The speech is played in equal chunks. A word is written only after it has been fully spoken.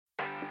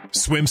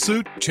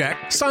Swimsuit? Check.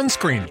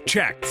 Sunscreen?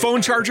 Check. Phone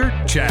charger?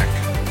 Check.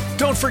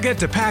 Don't forget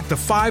to pack the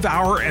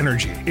 5-Hour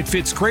Energy. It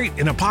fits great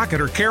in a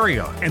pocket or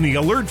carry-on, and the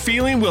alert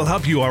feeling will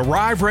help you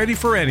arrive ready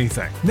for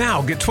anything.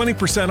 Now get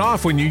 20%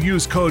 off when you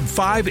use code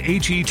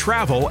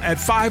 5HETRAVEL at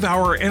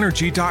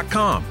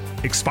 5hourenergy.com.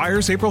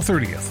 Expires April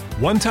 30th.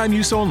 One-time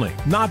use only.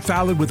 Not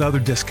valid with other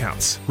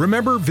discounts.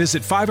 Remember,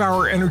 visit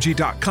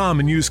 5hourenergy.com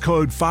and use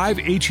code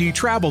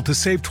 5HETRAVEL to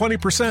save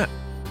 20%.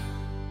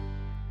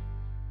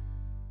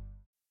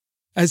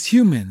 As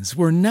humans,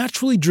 we're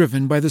naturally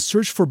driven by the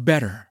search for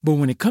better. But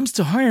when it comes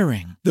to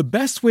hiring, the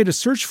best way to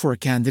search for a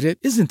candidate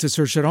isn't to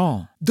search at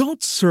all.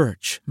 Don't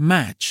search,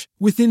 match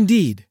with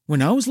Indeed.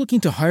 When I was looking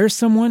to hire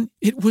someone,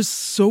 it was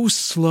so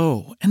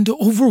slow and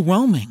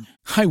overwhelming.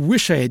 I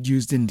wish I had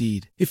used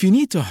Indeed. If you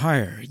need to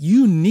hire,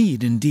 you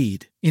need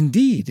Indeed.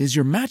 Indeed is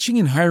your matching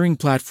and hiring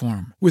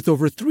platform with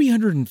over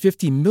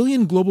 350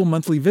 million global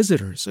monthly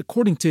visitors,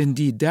 according to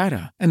Indeed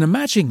data, and a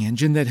matching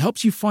engine that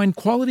helps you find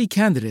quality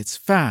candidates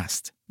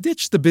fast.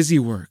 Ditch the busy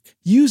work.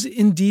 Use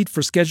Indeed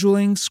for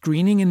scheduling,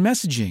 screening, and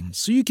messaging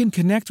so you can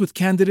connect with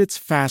candidates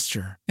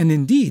faster. And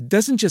Indeed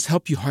doesn't just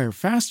help you hire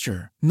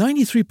faster.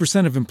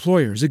 93% of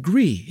employers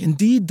agree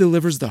Indeed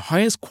delivers the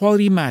highest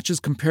quality matches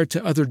compared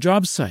to other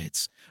job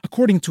sites,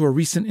 according to a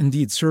recent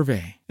Indeed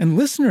survey. And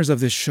listeners of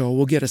this show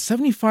will get a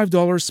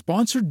 $75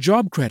 sponsored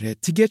job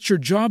credit to get your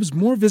jobs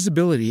more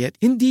visibility at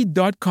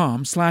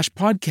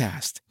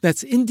Indeed.com/podcast.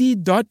 That's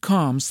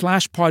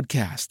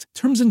Indeed.com/podcast.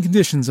 Terms and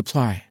conditions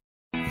apply.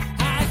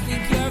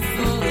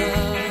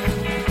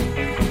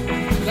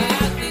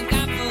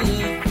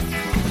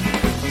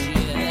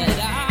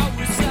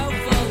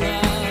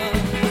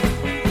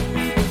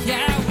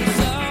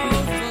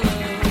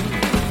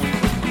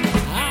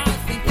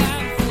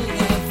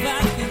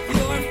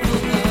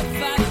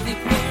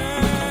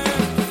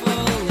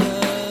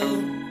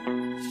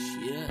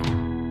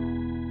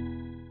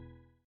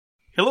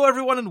 Hello,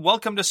 everyone, and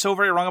welcome to So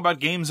Very Wrong About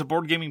Games, a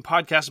board gaming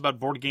podcast about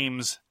board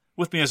games.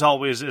 With me, as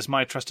always, is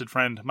my trusted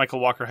friend,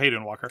 Michael Walker. How you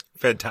doing, Walker?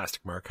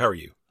 Fantastic, Mark. How are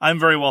you? I'm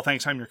very well,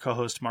 thanks. I'm your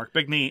co-host, Mark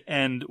Bigney,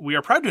 and we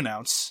are proud to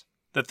announce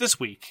that this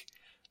week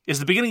is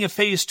the beginning of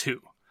Phase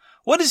 2.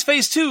 What is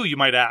Phase 2, you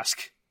might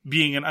ask,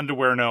 being an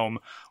underwear gnome,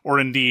 or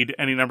indeed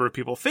any number of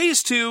people?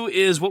 Phase 2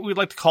 is what we'd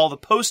like to call the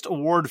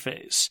post-award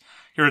phase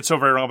here at So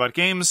Very Wrong About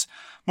Games,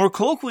 more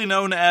colloquially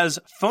known as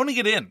phoning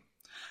it in.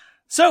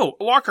 So,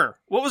 Walker,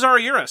 what was our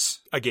Eurus?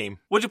 A game.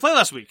 What'd you play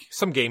last week?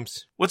 Some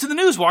games. What's in the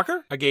news,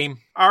 Walker? A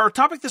game. Our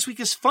topic this week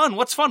is fun.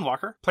 What's fun,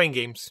 Walker? Playing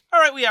games. All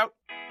right, we out.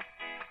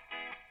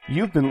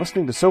 You've been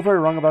listening to So Very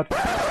Wrong About...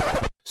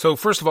 So,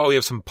 first of all, we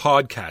have some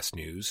podcast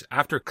news.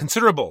 After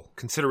considerable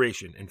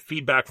consideration and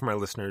feedback from our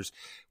listeners,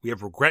 we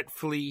have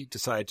regretfully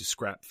decided to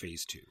scrap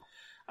Phase 2.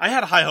 I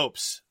had high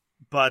hopes,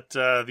 but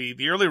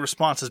the early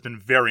response has been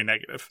very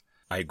negative.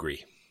 I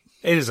agree.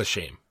 It is a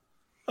shame.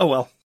 Oh,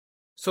 well.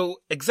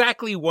 So,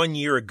 exactly 1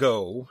 year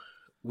ago,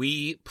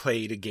 we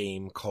played a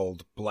game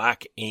called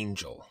Black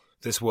Angel.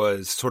 This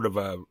was sort of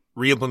a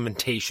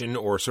reimplementation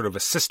or sort of a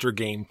sister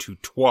game to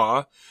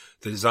Troyes,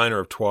 the designer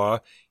of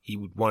Troyes. He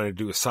wanted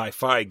to do a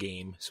sci-fi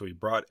game, so he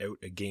brought out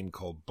a game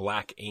called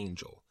Black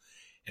Angel.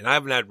 And I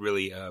haven't had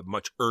really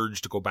much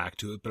urge to go back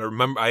to it, but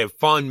I have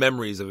fond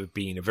memories of it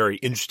being a very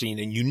interesting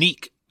and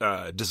unique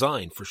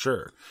design for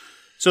sure.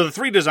 So the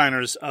three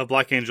designers of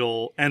Black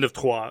Angel and of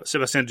Troyes,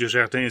 Sébastien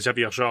Dujardin,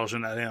 Xavier Georges,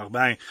 and Alain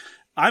Urbain,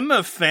 I'm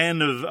a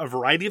fan of a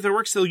variety of their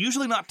works. They're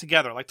usually not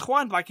together. Like,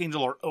 Troyes and Black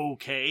Angel are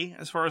okay,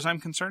 as far as I'm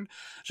concerned.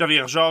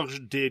 Xavier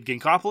Georges did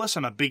Ginkgopolis.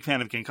 I'm a big fan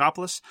of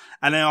Ginkgopolis.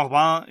 Alain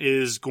Urbain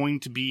is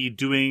going to be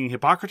doing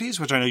Hippocrates,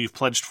 which I know you've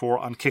pledged for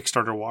on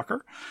Kickstarter,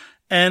 Walker.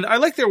 And I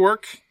like their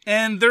work,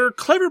 and they're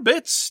clever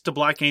bits to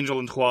Black Angel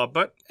and Troyes,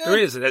 but... There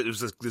is. It was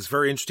this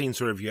very interesting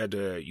sort of,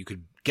 you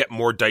could get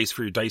more dice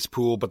for your dice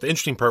pool, but the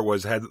interesting part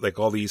was it had like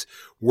all these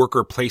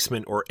worker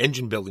placement or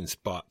engine building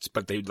spots,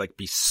 but they'd like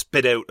be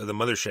spit out of the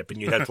mothership, and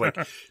you had to like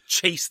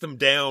chase them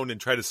down and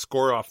try to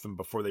score off them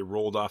before they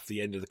rolled off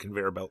the end of the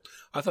conveyor belt.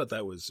 I thought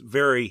that was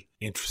very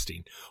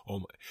interesting. Oh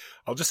my.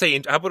 I'll just say,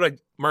 how about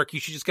Mark, you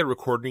should just get a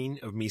recording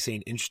of me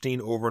saying interesting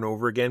over and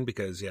over again,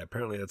 because yeah,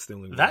 apparently that's the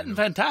only way. That and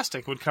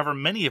fantastic would cover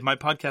many of my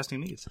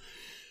podcasting needs.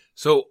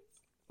 So,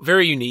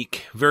 very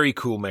unique, very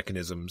cool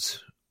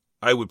mechanisms.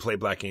 I would play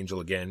Black Angel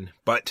again,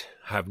 but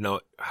have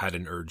not had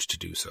an urge to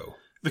do so.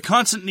 The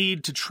constant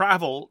need to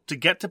travel to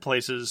get to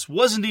places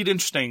was indeed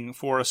interesting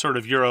for a sort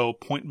of Euro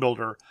point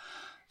builder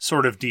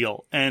sort of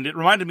deal, and it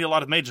reminded me a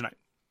lot of Mage Knight.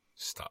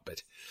 Stop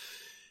it.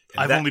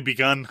 I've only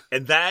begun.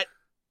 And that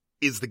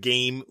is the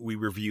game we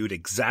reviewed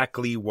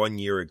exactly 1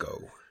 year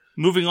ago.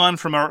 Moving on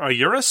from our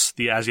Eurus,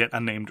 the as yet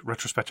unnamed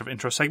retrospective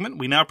intro segment,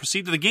 we now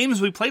proceed to the games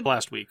we played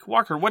last week.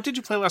 Walker, what did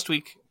you play last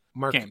week?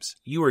 Mark, games.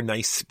 You were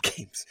nice.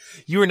 Games.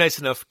 You were nice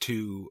enough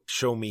to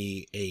show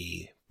me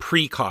a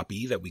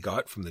pre-copy that we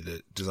got from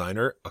the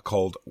designer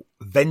called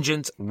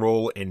Vengeance,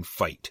 Roll, and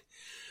Fight.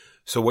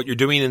 So what you're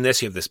doing in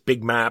this, you have this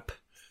big map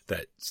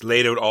that's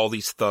laid out all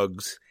these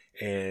thugs,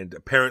 and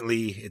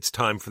apparently it's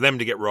time for them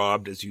to get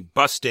robbed as you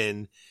bust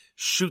in,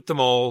 shoot them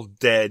all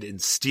dead,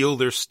 and steal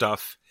their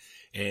stuff.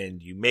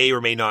 and you may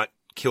or may not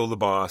kill the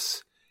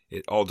boss.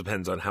 It all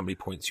depends on how many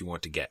points you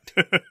want to get.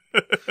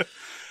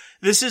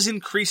 This is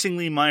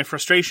increasingly my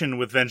frustration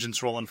with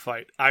Vengeance Roll and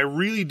Fight. I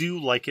really do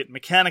like it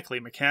mechanically.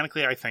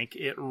 Mechanically, I think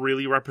it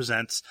really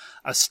represents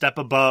a step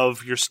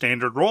above your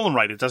standard roll and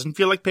write. It doesn't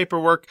feel like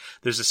paperwork.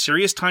 There's a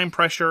serious time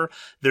pressure.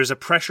 There's a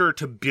pressure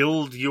to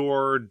build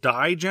your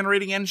die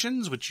generating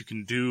engines, which you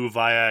can do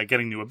via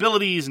getting new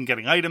abilities and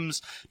getting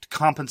items to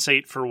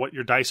compensate for what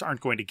your dice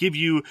aren't going to give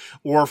you,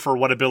 or for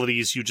what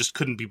abilities you just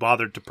couldn't be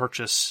bothered to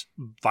purchase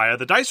via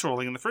the dice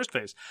rolling in the first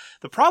phase.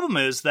 The problem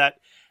is that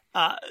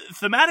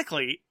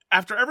thematically,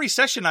 after every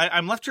session,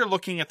 I'm left here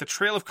looking at the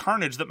trail of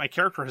carnage that my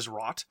character has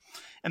wrought.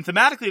 And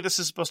thematically, this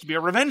is supposed to be a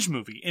revenge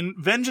movie. In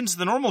Vengeance,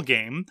 the normal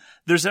game,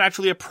 there's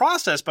actually a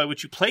process by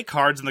which you play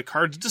cards, and the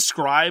cards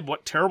describe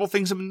what terrible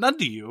things have been done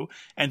to you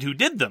and who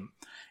did them.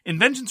 In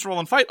Vengeance, Roll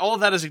and Fight, all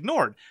of that is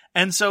ignored.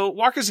 And so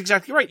Walker's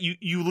exactly right.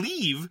 You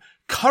leave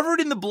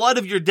covered in the blood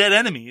of your dead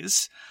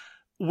enemies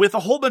with a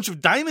whole bunch of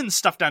diamonds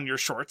stuffed down your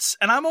shorts.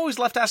 And I'm always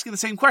left asking the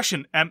same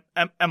question. Am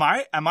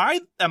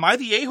I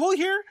the a-hole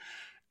here?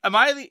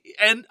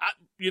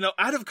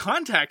 Out of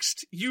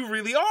context, you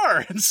really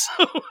are. And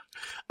so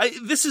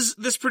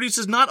this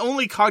produces not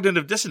only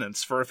cognitive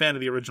dissonance for a fan of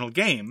the original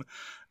game,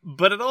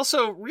 but it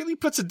also really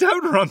puts a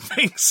downer on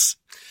things.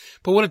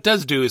 But what it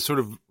does do is sort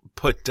of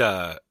put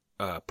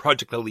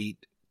Project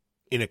Elite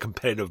in a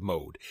competitive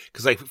mode.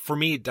 Because for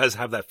me, it does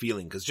have that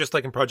feeling. Because just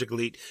like in Project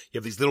Elite, you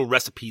have these little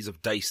recipes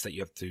of dice that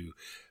you have to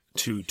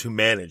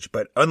manage.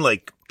 But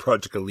unlike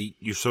Project Elite,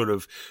 you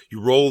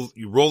roll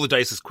the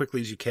dice as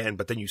quickly as you can,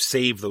 but then you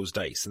save those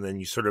dice, and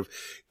then you sort of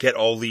get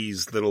all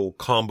these little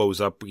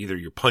combos up. Either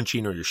you're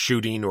punching or you're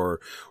shooting or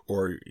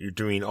you're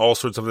doing all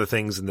sorts of other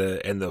things. And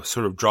the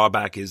sort of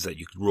drawback is that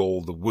you could roll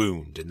the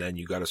wound, and then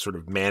you got to sort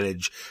of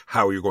manage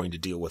how you're going to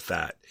deal with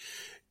that.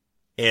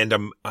 And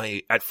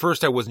at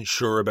first I wasn't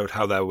sure about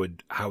how that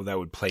would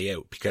play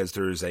out, because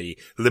there's a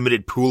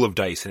limited pool of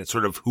dice, and it's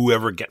sort of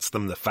whoever gets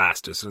them the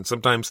fastest. And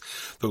sometimes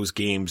those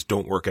games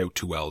don't work out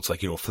too well. It's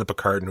like, flip a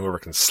card and whoever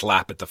can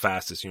slap it the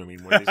fastest. You know what I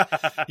mean? One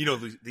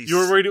of these, you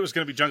were worried it was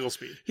going to be Jungle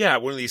Speed. Yeah,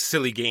 one of these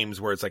silly games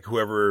where it's like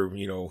whoever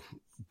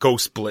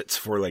ghost blitz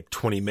for like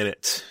 20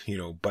 minutes.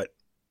 But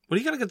what do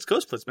you got against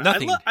ghost blitz, man?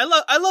 Nothing.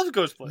 I love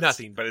ghost blitz.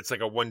 Nothing, but it's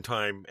like a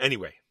one-time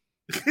anyway.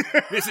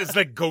 This is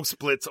like Ghost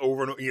Blitz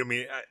over and over. You know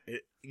what I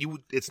mean?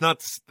 It's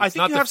not. I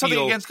think you have something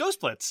against Ghost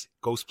Blitz.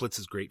 Ghost Blitz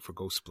is great for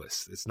Ghost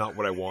Blitz. It's not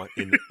what I want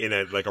in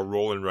a like a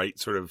roll and write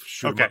sort of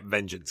shoot 'em up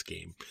vengeance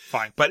game.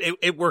 Fine, but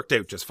it worked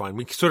out just fine.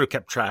 We sort of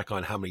kept track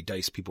on how many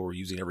dice people were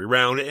using every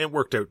round, and it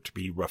worked out to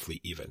be roughly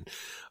even.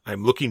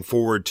 I'm looking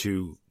forward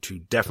to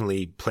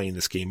definitely playing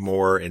this game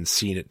more and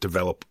seeing it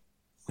develop,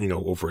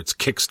 over its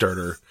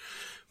Kickstarter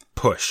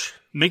push.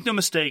 Make no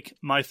mistake,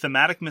 my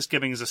thematic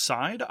misgivings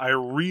aside, I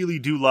really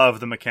do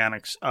love the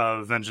mechanics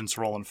of Vengeance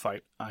Roll and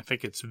Fight. I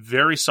think it's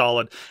very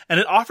solid, and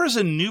it offers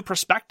a new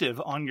perspective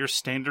on your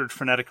standard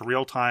frenetic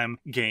real-time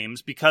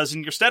games, because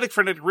in your static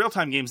frenetic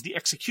real-time games, the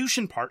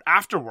execution part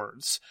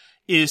afterwards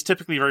is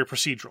typically very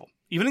procedural.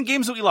 Even in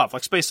games that we love,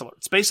 like Space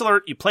Alert. Space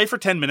Alert, you play for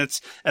 10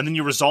 minutes, and then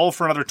you resolve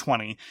for another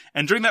 20,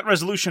 and during that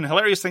resolution,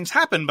 hilarious things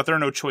happen, but there are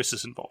no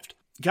choices involved.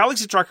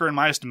 Galaxy Trucker, in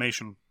my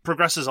estimation,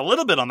 progresses a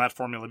little bit on that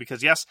formula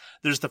because, yes,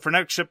 there's the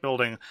frenetic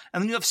shipbuilding,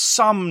 and then you have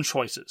some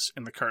choices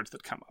in the cards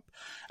that come up.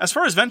 As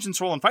far as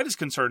Vengeance Roll and Fight is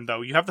concerned,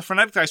 though, you have the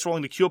frenetic dice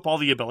rolling to queue up all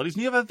the abilities,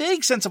 and you have a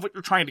vague sense of what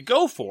you're trying to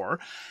go for,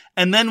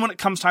 and then when it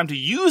comes time to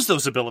use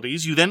those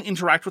abilities, you then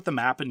interact with the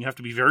map, and you have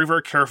to be very,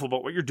 very careful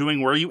about what you're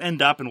doing, where you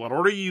end up, in what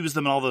order you use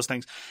them, and all those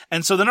things.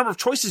 And so the number of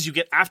choices you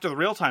get after the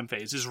real-time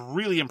phase is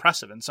really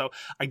impressive, and so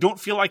I don't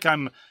feel like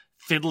I'm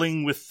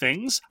fiddling with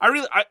things.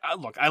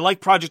 I like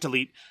Project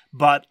Elite,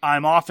 but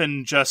I'm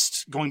often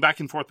just going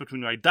back and forth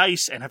between my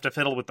dice and have to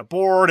fiddle with the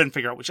board and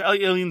figure out which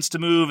aliens to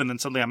move, and then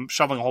suddenly I'm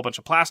shoveling a whole bunch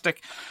of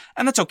plastic,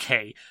 and that's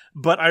okay.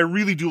 But I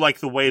really do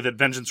like the way that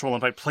Vengeance Roll and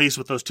Fight plays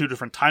with those two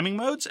different timing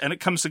modes, and it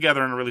comes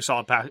together in a really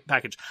solid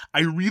package. I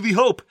really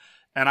hope,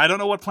 and I don't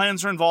know what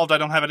plans are involved, I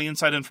don't have any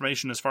inside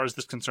information as far as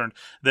this is concerned,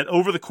 that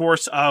over the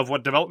course of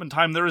what development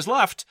time there is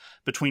left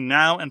between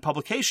now and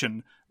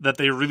publication, that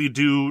they really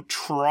do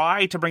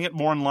try to bring it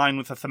more in line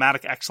with the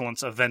thematic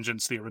excellence of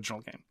Vengeance, the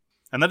original game.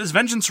 And that is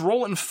Vengeance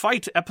Roll and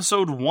Fight,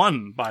 Episode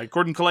 1 by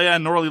Gordon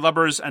Kalea, Noralie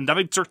Lubbers, and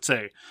David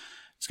Zirtze.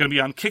 It's going to be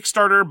on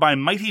Kickstarter by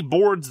Mighty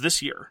Boards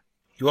this year.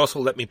 You also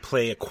let me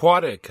play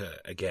Aquatica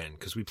again,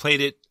 because we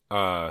played it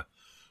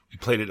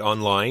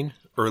online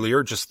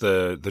earlier, just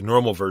the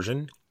normal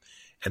version.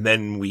 And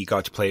then we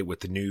got to play it with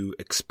the new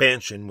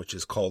expansion, which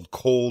is called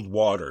Cold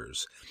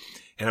Waters.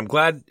 And I'm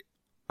glad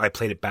I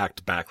played it back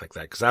to back like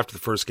that, because after the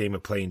first game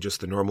of playing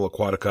just the normal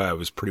Aquatica, I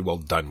was pretty well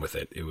done with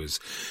it.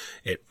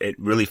 It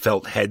really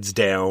felt heads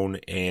down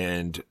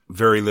and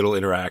very little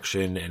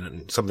interaction,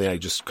 and something I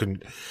just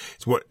couldn't.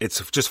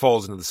 It just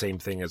falls into the same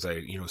thing as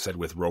I said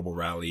with Robo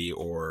Rally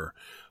or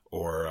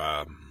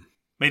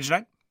Mage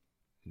Knight.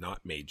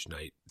 Not Mage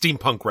Knight,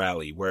 Steampunk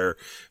Rally, where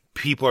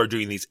people are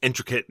doing these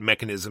intricate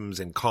mechanisms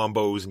and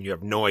combos, and you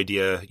have no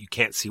idea. You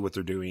can't see what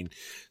they're doing.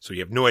 So you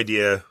have no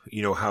idea,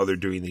 how they're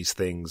doing these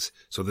things.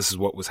 So this is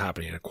what was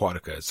happening in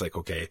Aquatica. It's like,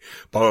 okay,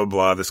 blah, blah,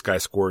 blah. This guy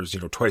scores,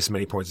 twice as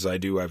many points as I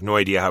do. I have no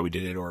idea how he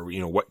did it or,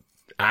 what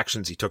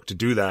actions he took to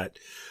do that.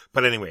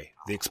 But anyway,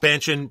 the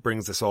expansion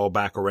brings this all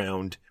back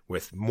around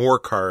with more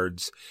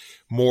cards,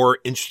 more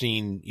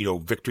interesting,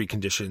 victory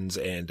conditions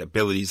and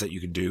abilities that you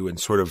can do, and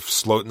sort of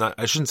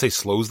I shouldn't say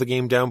slows the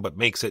game down, but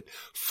makes it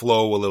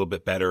flow a little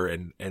bit better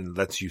and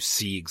lets you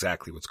see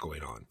exactly what's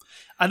going on.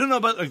 I don't know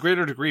about a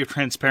greater degree of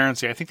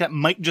transparency. I think that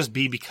might just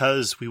be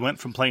because we went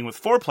from playing with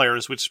 4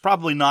 players, which is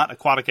probably not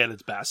Aquatica at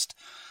its best.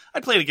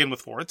 I'd play it again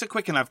with 4. It's a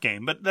quick enough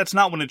game, but that's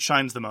not when it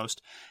shines the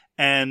most.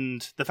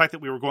 And the fact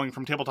that we were going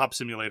from Tabletop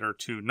Simulator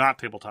to not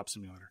Tabletop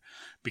Simulator,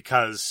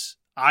 because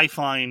I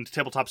find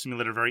Tabletop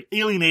Simulator very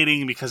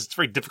alienating because it's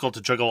very difficult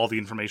to juggle all the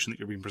information that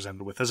you're being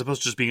presented with, as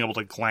opposed to just being able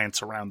to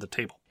glance around the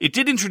table. It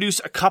did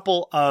introduce a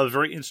couple of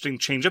very interesting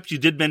change-ups. You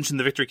did mention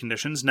the victory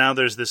conditions. Now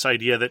there's this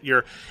idea that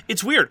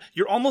it's weird.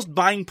 You're almost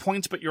buying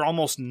points, but you're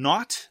almost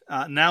not.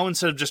 Now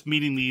instead of just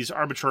meeting these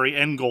arbitrary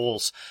end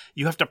goals,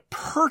 you have to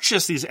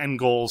purchase these end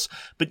goals,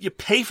 but you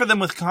pay for them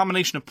with a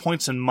combination of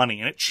points and money.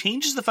 And it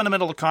changes the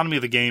fundamental economy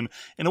of the game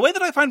in a way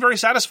that I find very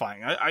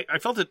satisfying. I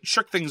felt it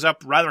shook things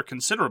up rather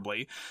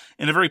considerably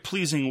in a very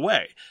pleasing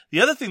way.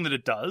 The other thing that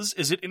it does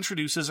is it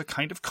introduces a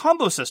kind of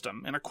combo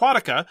system. In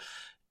Aquatica,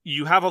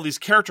 you have all these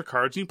character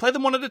cards, and you play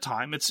them one at a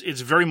time. It's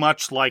very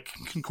much like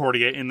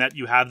Concordia in that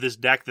you have this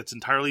deck that's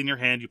entirely in your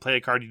hand. You play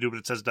a card, you do what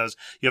it says it does.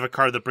 You have a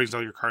card that brings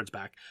all your cards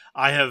back.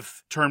 I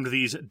have termed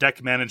these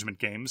deck management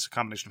games, a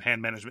combination of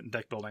hand management and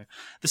deck building.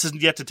 This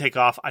isn't yet to take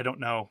off. I don't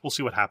know. We'll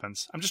see what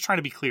happens. I'm just trying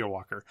to be clear,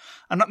 Walker.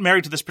 I'm not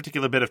married to this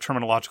particular bit of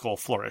terminological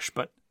flourish,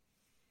 but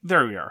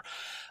there we are.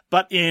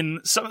 But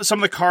in some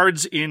of the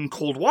cards in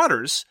Cold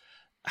Waters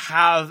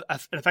have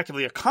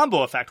effectively a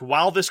combo effect.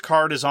 While this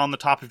card is on the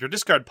top of your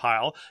discard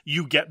pile,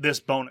 you get this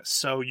bonus.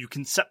 So you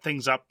can set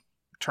things up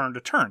turn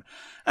to turn.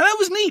 And that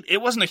was neat. It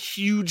wasn't a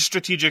huge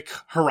strategic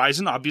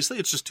horizon, obviously.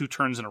 It's just 2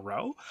 turns in a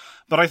row.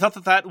 But I thought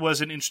that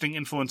was an interesting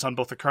influence on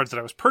both the cards that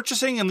I was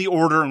purchasing and the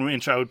order in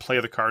which I would play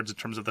the cards in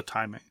terms of the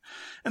timing.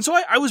 And so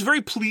I was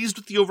very pleased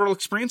with the overall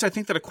experience. I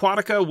think that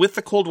Aquatica with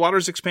the Cold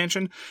Waters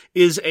expansion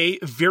is a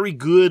very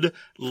good,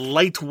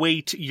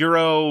 lightweight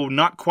Euro,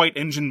 not quite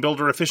engine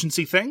builder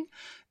efficiency thing.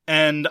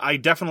 And I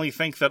definitely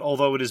think that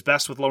although it is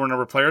best with lower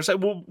number of players,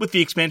 with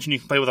the expansion you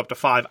can play with up to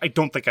 5. I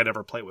don't think I'd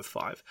ever play with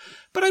 5.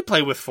 But I'd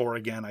play with 4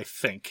 again, I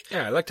think.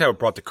 Yeah, I liked how it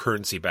brought the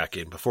currency back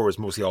in. Before it was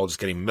mostly all just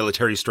getting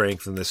military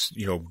strength and this,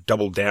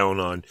 double down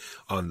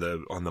on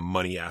the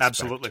money aspect.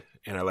 Absolutely.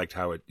 And I liked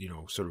how it,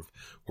 sort of,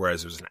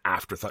 whereas it was an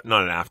afterthought,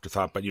 not an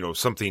afterthought, but,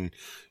 something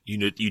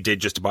you did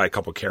just to buy a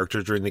couple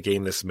characters during the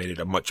game. This made it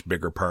a much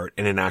bigger part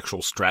and an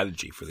actual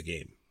strategy for the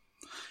game.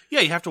 Yeah,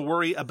 you have to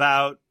worry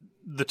about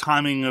the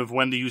timing of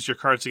when to use your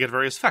cards to get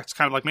various effects,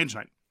 kind of like Mage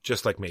Knight.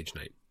 Just like Mage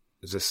Knight.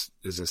 Is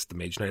this the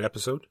Mage Knight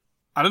episode?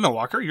 I don't know,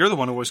 Walker. You're the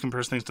one who always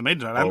compares things to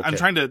Mage Knight. Okay. I'm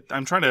trying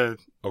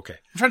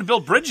to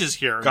build bridges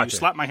here. Gotcha. You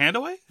slap my hand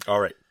away? All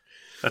right.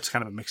 That's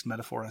kind of a mixed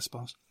metaphor, I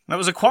suppose. That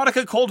was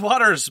Aquatica Cold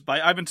Waters by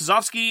Ivan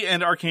Tazovsky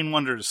and Arcane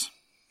Wonders.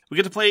 We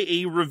get to play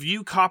a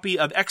review copy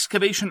of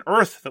Excavation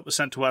Earth that was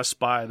sent to us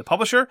by the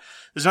publisher.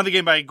 There's another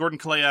game by Gordon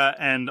Kalea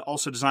and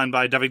also designed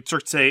by David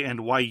Turkse and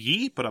Wai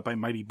Yi, put up by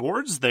Mighty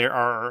Boards. They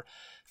are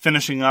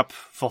finishing up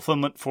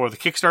fulfillment for the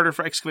Kickstarter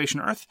for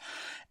Excavation Earth.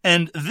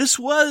 And this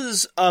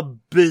was a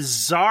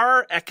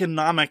bizarre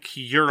economic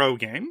Euro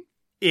game.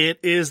 It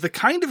is the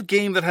kind of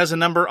game that has a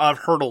number of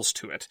hurdles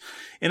to it.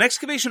 In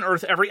Excavation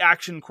Earth, every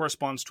action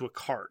corresponds to a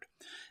card.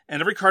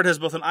 And every card has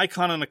both an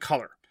icon and a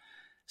color.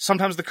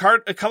 Sometimes the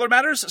color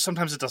matters,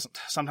 sometimes it doesn't.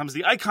 Sometimes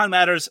the icon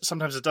matters,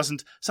 sometimes it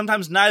doesn't.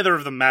 Sometimes neither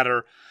of them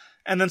matter.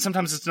 And then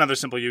sometimes it's another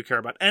symbol you care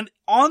about. And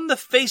on the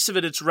face of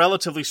it, it's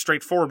relatively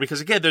straightforward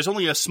because, again, there's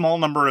only a small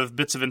number of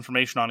bits of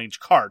information on each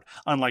card,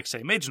 unlike,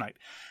 say, Mage Knight.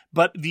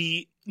 But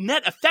the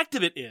net effect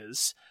of it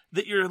is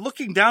that you're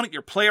looking down at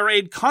your player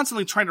aid,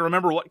 constantly trying to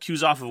remember what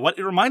cues off of what.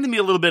 It reminded me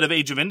a little bit of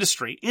Age of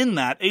Industry, in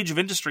that Age of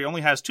Industry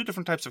only has 2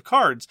 different types of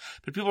cards,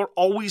 but people are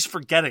always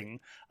forgetting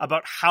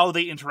about how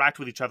they interact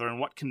with each other and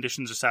what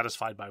conditions are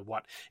satisfied by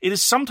what. It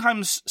is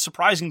sometimes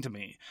surprising to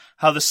me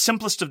how the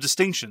simplest of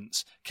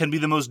distinctions can be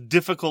the most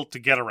difficult to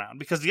get around,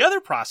 because the other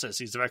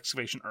processes of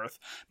Excavation Earth,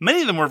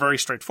 many of them were very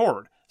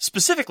straightforward.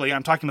 Specifically,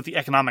 I'm talking about the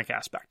economic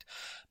aspect.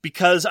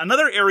 Because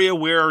another area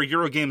where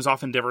Eurogames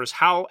often differ is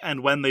how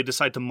and when they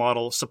decide to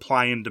model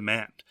supply and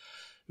demand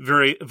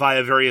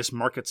via various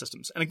market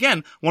systems. And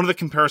again, one of the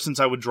comparisons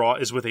I would draw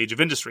is with Age of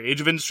Industry.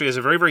 Age of Industry has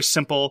a very, very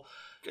simple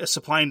a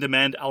supply and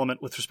demand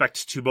element with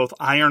respect to both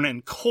iron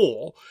and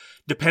coal.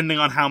 Depending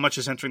on how much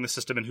is entering the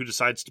system and who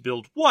decides to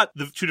build what,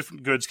 the two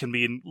different goods can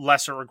be in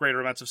lesser or greater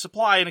amounts of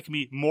supply, and it can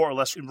be more or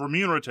less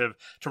remunerative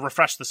to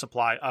refresh the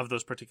supply of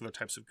those particular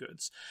types of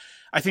goods.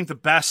 I think the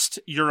best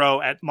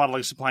Euro at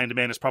modeling supply and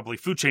demand is probably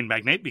Food Chain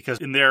Magnate, because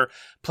in there,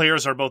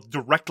 players are both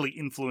directly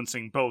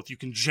influencing both. You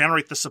can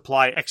generate the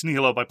supply ex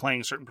nihilo by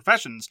playing certain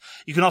professions.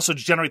 You can also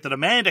generate the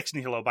demand ex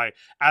nihilo by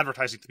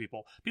advertising to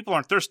people. People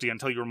aren't thirsty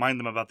until you remind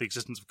them about the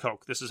existence of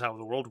Coke. This is how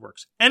the world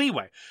works.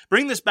 Anyway,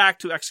 bring this back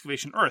to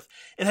Excavation Earth.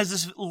 It has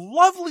this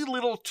lovely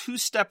little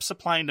two-step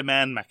supply and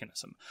demand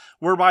mechanism,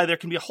 whereby there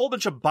can be a whole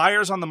bunch of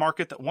buyers on the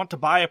market that want to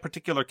buy a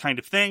particular kind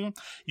of thing.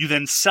 You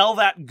then sell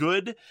that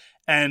good,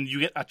 and you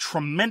get a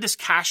tremendous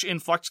cash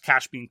influx,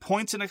 cash being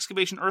points in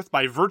Excavation Earth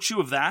by virtue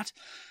of that.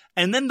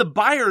 And then the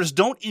buyers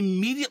don't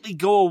immediately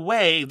go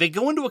away. They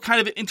go into a kind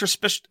of an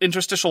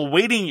interstitial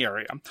waiting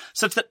area,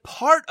 such that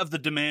part of the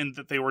demand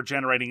that they were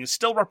generating is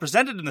still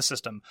represented in the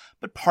system,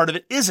 but part of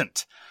it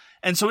isn't.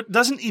 And so it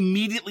doesn't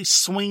immediately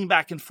swing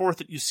back and forth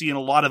that you see in a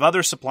lot of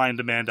other supply and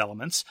demand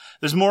elements.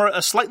 There's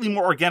a slightly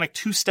more organic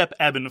two-step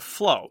ebb and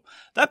flow.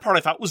 That part I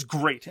thought was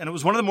great, and it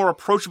was one of the more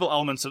approachable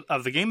elements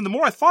of the game. And the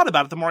more I thought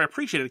about it, the more I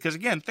appreciated it. Because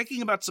again,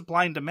 thinking about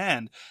supply and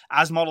demand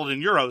as modeled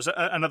in Euros,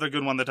 another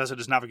good one that does it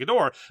is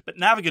Navigador. But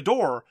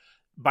Navigador,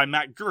 by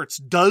Matt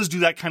Gertz, does do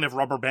that kind of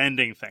rubber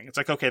banding thing. It's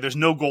like, okay, there's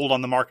no gold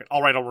on the market.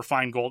 All right, I'll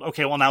refine gold.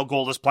 Okay, well now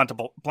gold is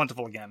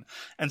plentiful again.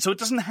 And so it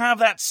doesn't have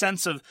that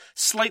sense of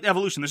slight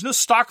evolution. There's no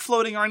stock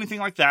floating or anything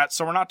like that.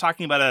 So we're not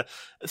talking about a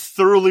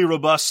thoroughly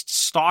robust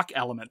stock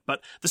element,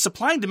 but the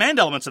supply and demand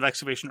elements of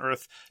Excavation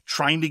Earth,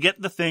 trying to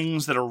get the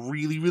things that are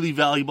really, really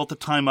valuable at the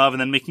time of, and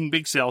then making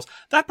big sales.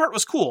 That part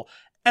was cool.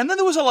 And then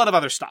there was a lot of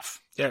other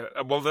stuff. Yeah,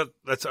 well,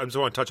 that's I just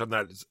want to touch on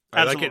that. I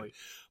Absolutely. like it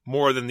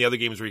more than the other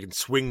games where you can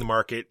swing the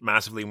market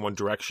massively in one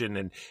direction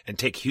and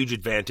take huge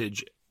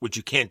advantage, which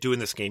you can't do in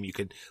this game. You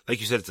can,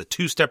 like you said, it's a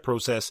two-step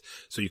process,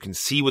 so you can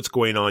see what's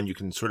going on. You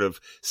can sort of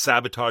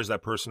sabotage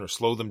that person or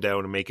slow them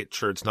down and make it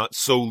sure it's not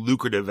so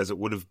lucrative as it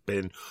would have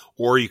been,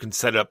 or you can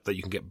set it up that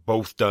you can get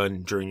both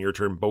done during your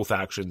turn, both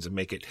actions, and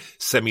make it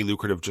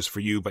semi-lucrative just for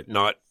you, but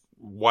not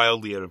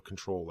wildly out of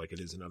control like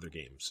it is in other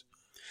games.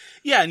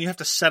 Yeah, and you have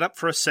to set up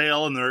for a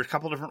sale, and there are a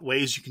couple of different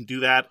ways you can do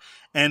that.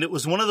 And it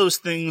was one of those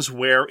things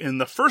where in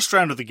the first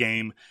round of the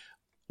game,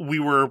 we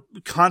were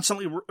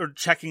constantly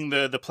checking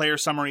the player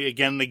summary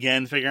again and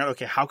again, figuring out,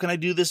 okay, how can I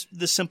do this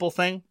simple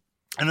thing?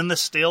 And then the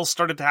sales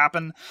started to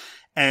happen,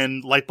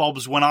 and light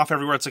bulbs went off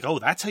everywhere. It's like, oh,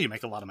 that's how you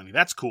make a lot of money.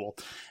 That's cool.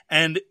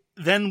 And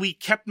then we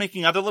kept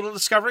making other little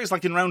discoveries.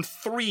 Like in round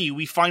 3,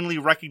 we finally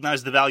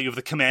recognized the value of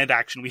the command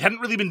action. We hadn't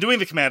really been doing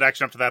the command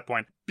action up to that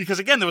point, because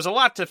again, there was a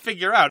lot to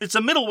figure out. It's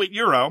a middleweight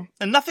Euro,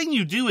 and nothing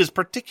you do is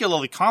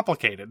particularly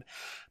complicated.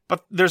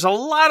 But there's a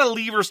lot of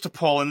levers to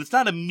pull, and it's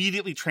not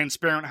immediately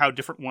transparent how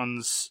different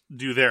ones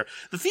do there.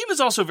 The theme is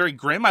also very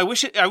grim. I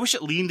wish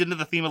it leaned into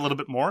the theme a little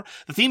bit more.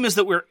 The theme is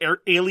that we're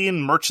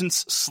alien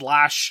merchants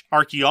 /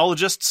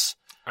 archaeologists.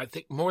 I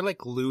think more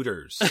like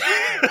looters.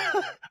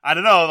 I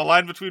don't know. The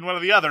line between one or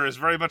the other is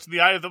very much in the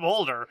eye of the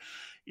beholder.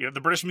 You know,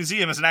 the British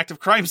Museum is an active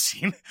crime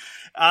scene.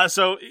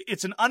 So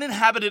it's an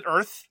uninhabited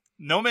Earth.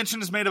 No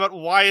mention is made about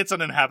why it's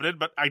uninhabited,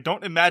 but I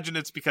don't imagine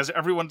it's because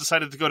everyone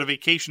decided to go to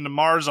vacation to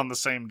Mars on the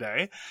same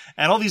day.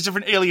 And all these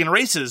different alien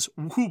races,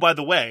 who, by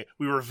the way,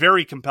 we were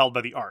very compelled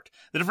by the art.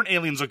 The different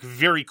aliens look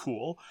very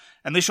cool.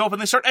 And they show up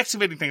and they start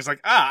excavating things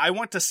like, I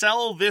want to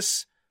sell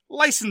this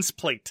license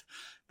plate.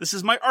 This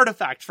is my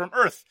artifact from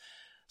Earth.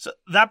 So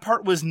that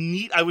part was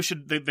neat. I wish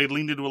they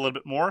leaned into a little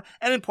bit more.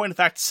 And in point of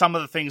fact, some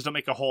of the things don't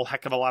make a whole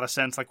heck of a lot of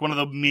sense. Like one of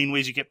the main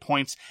ways you get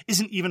points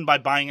isn't even by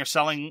buying or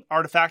selling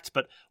artifacts,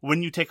 but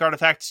when you take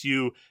artifacts,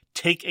 you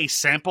take a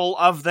sample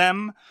of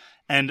them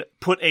and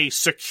put a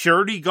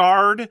security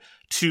guard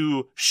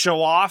to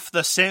show off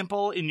the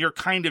sample in your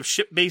kind of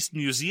ship-based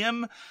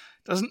museum.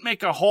 Doesn't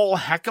make a whole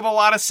heck of a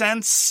lot of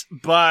sense,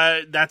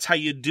 but that's how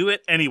you do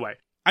it anyway.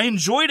 I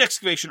enjoyed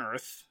Excavation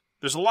Earth.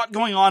 There's a lot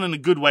going on in a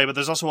good way, but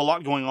there's also a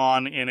lot going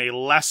on in a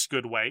less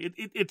good way.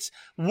 It's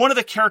one of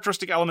the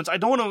characteristic elements. I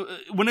don't want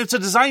to, when it's a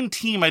design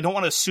team, I don't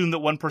want to assume that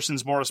one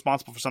person's more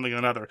responsible for something than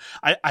another.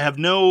 I have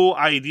no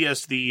idea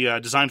as to the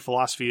design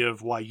philosophy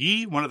of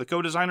Yi, one of the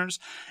co-designers,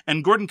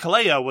 and Gordon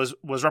Kalea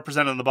was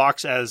represented in the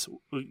box as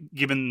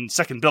given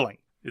second billing.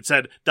 It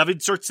said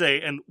David Surtse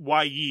and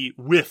Yi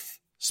with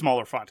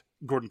smaller font,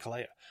 Gordon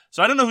Kalea.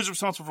 So I don't know who's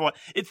responsible for what.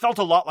 It felt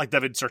a lot like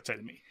David Surtse to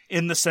me,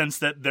 in the sense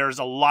that there's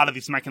a lot of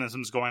these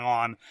mechanisms going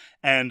on,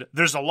 and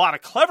there's a lot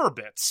of clever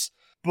bits,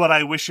 but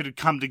I wish it had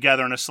come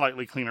together in a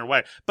slightly cleaner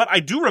way. But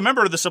I do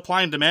remember the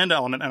supply and demand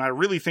element, and I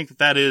really think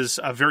that is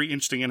a very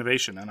interesting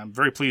innovation, and I'm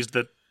very pleased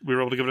that we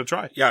were able to give it a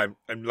try. Yeah,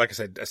 and like I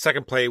said, a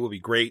second play will be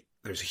great.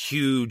 There's a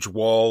huge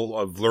wall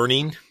of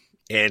learning.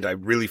 And I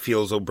really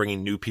feel as though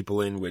bringing new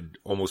people in would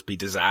almost be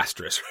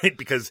disastrous, right?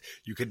 Because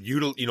you could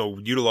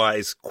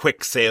utilize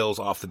quick sales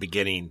off the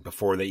beginning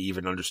before they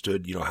even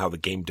understood, how the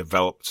game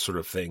developed, sort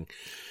of thing.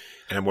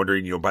 And I'm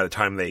wondering, by the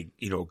time they,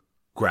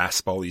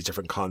 grasp all these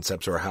different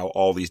concepts or how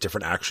all these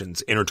different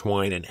actions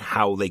intertwine and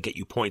how they get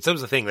you points. That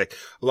was the thing. Like,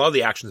 a lot of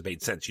the actions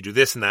made sense. You do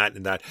this and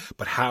that,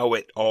 but how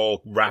it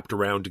all wrapped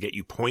around to get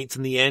you points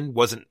in the end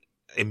wasn't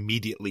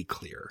immediately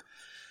clear.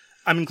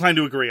 I'm inclined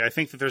to agree. I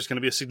think that there's going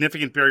to be a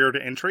significant barrier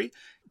to entry.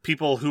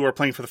 People who are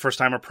playing for the first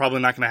time are probably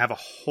not going to have a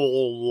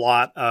whole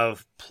lot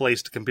of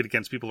place to compete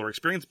against people who are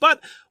experienced,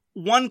 but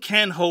one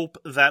can hope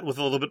that with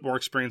a little bit more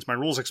experience, my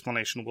rules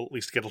explanation will at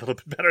least get a little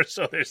bit better,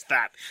 so there's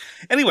that.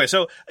 Anyway,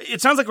 so it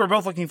sounds like we're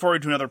both looking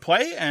forward to another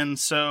play, and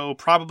so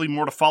probably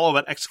more to follow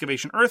about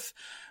Excavation Earth.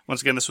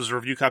 Once again, this was a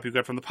review copy we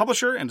got from the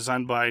publisher and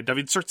designed by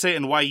David Surtse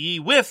and YE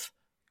with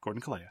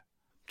Gordon Kalea.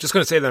 Just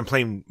going to say that I'm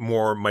playing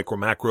more Micro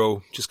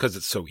Macro just because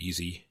it's so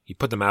easy. You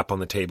put the map on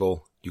the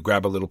table, you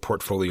grab a little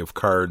portfolio of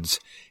cards,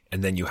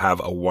 and then you have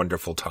a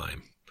wonderful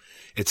time.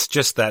 It's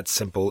just that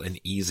simple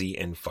and easy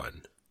and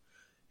fun.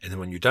 And then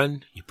when you're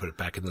done, you put it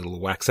back in the little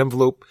wax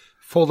envelope,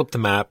 fold up the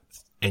map,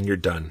 and you're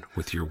done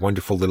with your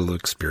wonderful little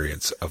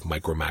experience of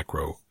Micro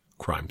Macro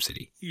Crime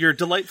City. Your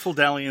delightful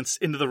dalliance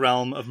into the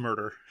realm of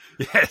murder.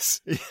 Yes.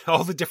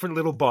 All the different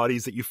little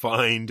bodies that you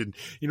find and,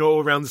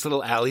 around this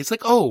little alley. It's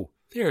like, oh,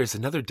 there is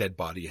another dead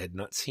body I had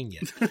not seen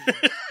yet.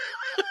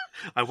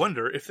 I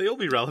wonder if they'll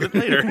be relevant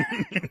later.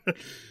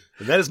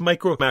 And that is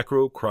Micro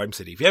Macro Crime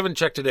City. If you haven't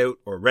checked it out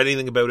or read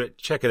anything about it,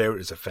 check it out.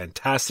 It's a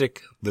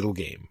fantastic little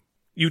game.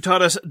 You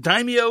taught us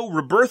Daimyo,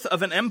 Rebirth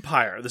of an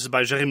Empire. This is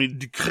by Jérémy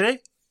Ducret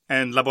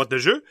and La Boîte de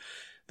Jeux.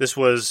 This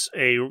was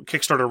a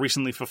Kickstarter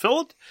recently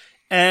fulfilled,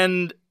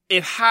 and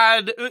it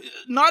had,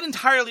 not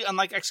entirely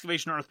unlike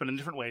Excavation Earth, but in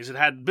different ways. It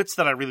had bits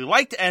that I really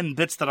liked and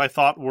bits that I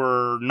thought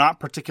were not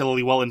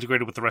particularly well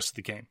integrated with the rest of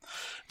the game.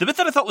 The bit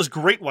that I thought was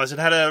great was it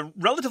had a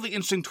relatively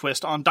interesting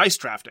twist on dice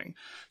drafting.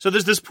 So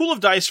there's this pool of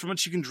dice from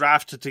which you can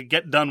draft to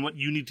get done what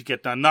you need to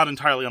get done, not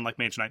entirely unlike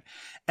Mage Knight.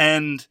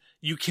 And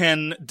you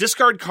can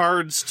discard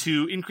cards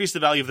to increase the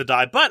value of the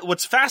die. But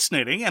what's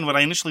fascinating, and what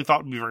I initially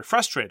thought would be very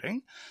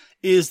frustrating,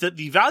 is that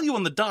the value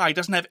on the die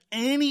doesn't have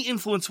any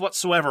influence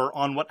whatsoever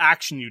on what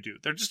action you do.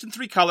 They're just in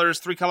three color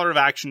of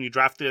action. You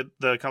draft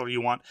the color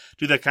you want,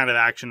 do that kind of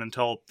action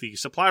until the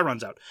supply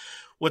runs out.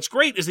 What's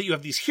great is that you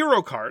have these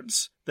hero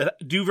cards that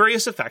do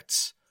various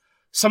effects,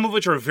 some of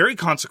which are very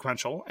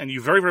consequential, and you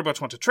very, very much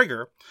want to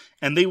trigger,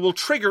 and they will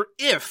trigger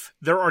if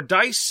there are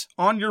dice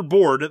on your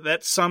board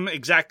that sum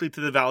exactly to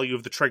the value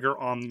of the trigger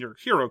on your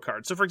hero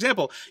card. So, for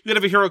example, you could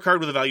have a hero card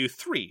with a value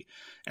 3,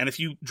 and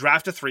if you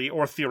draft a 3,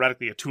 or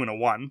theoretically a 2 and a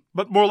 1,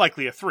 but more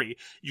likely a 3,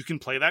 you can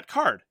play that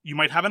card. You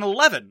might have an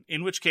 11,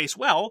 in which case,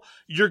 well,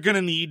 you're going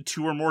to need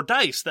 2 or more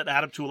dice that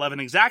add up to 11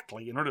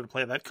 exactly in order to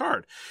play that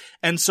card.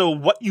 And so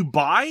what you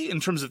buy in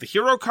terms of the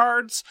hero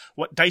cards,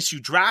 what dice you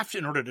draft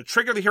in order to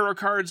trigger the hero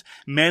cards,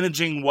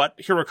 managing what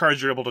hero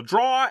cards you're able to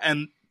draw,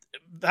 and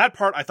that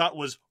part I thought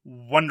was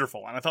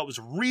wonderful, and I thought was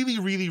really,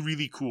 really,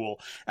 really cool,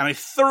 and I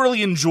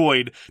thoroughly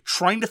enjoyed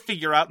trying to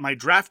figure out my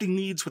drafting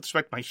needs with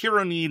respect to my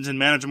hero needs and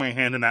managing my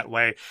hand in that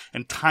way,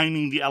 and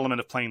timing the element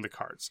of playing the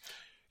cards.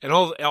 And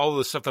all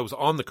the stuff that was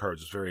on the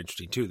cards was very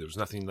interesting too. There was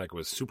nothing like it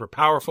was super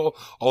powerful.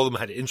 All of them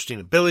had interesting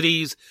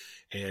abilities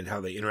and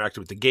how they interacted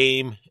with the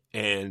game.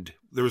 And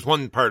there was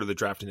one part of the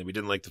drafting that we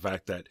didn't like, the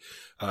fact that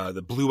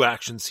the blue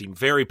action seemed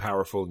very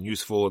powerful and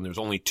useful, and there was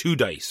only 2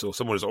 dice, so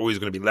someone was always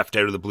going to be left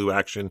out of the blue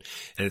action,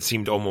 and it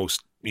seemed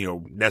almost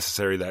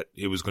necessary that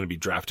it was going to be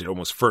drafted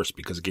almost first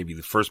because it gave you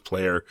the first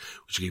player,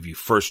 which gave you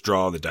first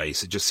draw of the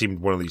dice. It just seemed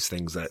one of these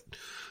things that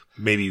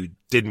maybe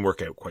didn't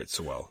work out quite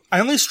so well. I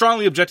only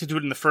strongly objected to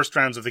it in the first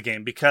rounds of the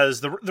game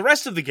because the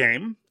rest of the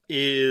game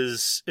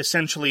is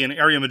essentially an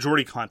area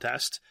majority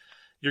contest.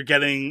 You're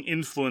getting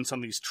influence on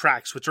these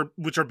tracks, which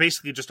are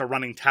basically just a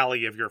running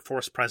tally of your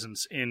force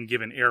presence in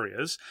given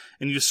areas,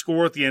 and you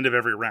score at the end of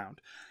every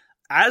round.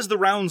 As the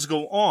rounds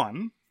go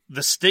on,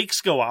 the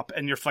stakes go up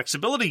and your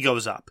flexibility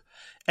goes up.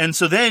 And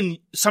so then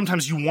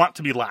sometimes you want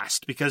to be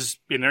last because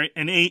in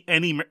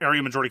any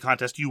area majority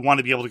contest, you want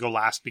to be able to go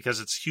last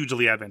because it's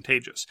hugely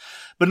advantageous.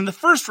 But in the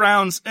first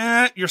rounds,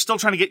 you're still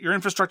trying to get your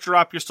infrastructure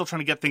up. You're still trying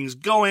to get things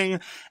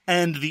going.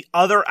 And the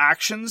other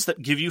actions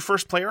that give you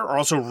first player are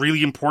also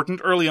really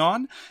important early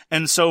on.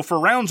 And so for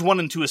rounds 1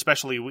 and 2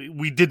 especially,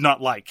 we did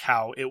not like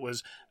how it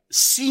was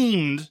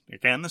seemed,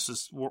 again,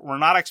 we're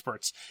not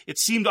experts, it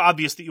seemed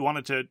obvious that you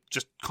wanted to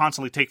just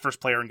constantly take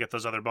first player and get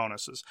those other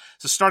bonuses.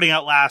 So starting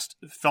out last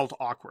felt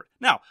awkward.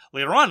 Now,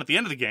 later on at the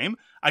end of the game,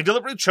 I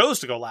deliberately chose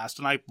to go last,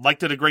 and I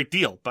liked it a great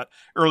deal, but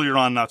earlier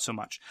on, not so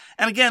much.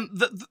 And again,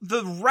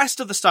 the rest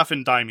of the stuff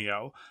in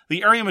Daimyo,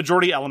 the area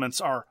majority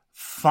elements are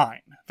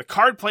fine. The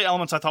card play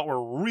elements I thought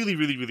were really,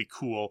 really, really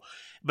cool,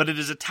 but it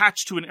is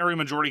attached to an area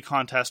majority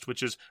contest,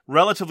 which is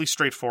relatively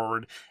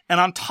straightforward. And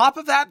on top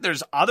of that,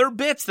 there's other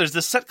bits. There's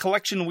this set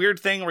collection weird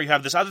thing where you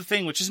have this other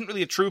thing, which isn't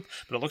really a troop,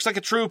 but it looks like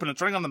a troop, and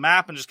it's running on the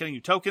map and just getting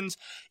you tokens.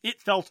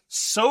 It felt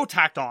so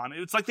tacked on.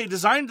 It's like they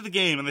designed the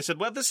game and they said,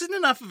 well, this isn't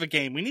enough of a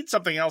game. We need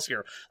something else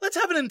here. Let's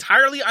have an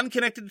entirely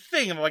unconnected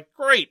thing. And I'm like,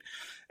 great.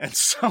 And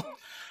so...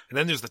 And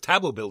then there's the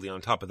tableau building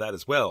on top of that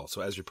as well. So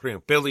as you're putting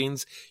up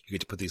buildings, you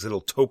get to put these little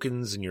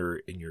tokens in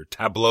your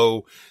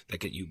tableau that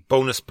get you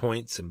bonus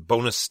points and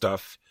bonus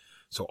stuff.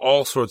 So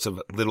all sorts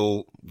of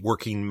little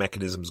working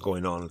mechanisms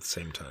going on at the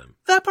same time.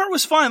 That part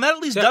was fine. That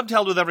at least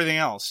dovetailed with everything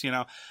else,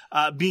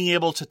 being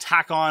able to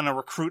tack on a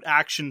recruit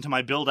action to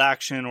my build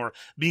action, or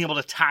being able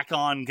to tack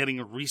on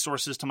getting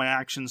resources to my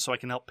action so I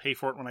can help pay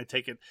for it when I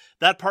take it.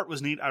 That part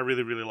was neat. I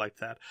really, really liked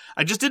that.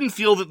 I just didn't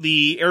feel that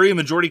the area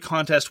majority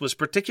contest was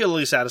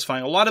particularly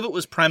satisfying. A lot of it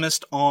was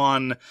premised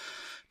on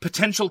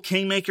potential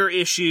Kingmaker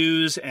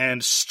issues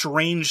and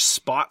strange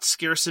spot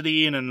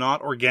scarcity in a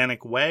not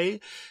organic way,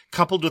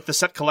 coupled with the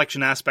set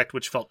collection aspect,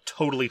 which felt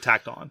totally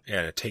tacked on.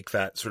 Yeah, take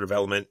that sort of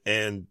element,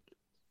 and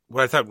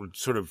what I thought would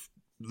sort of,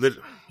 the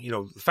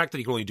fact that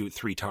you can only do it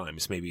 3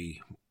 times,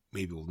 maybe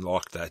we'll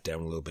lock that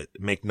down a little bit,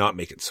 not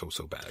make it so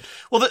bad.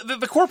 Well,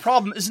 the core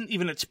problem isn't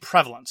even its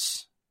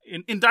prevalence.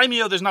 In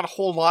Daimyo, there's not a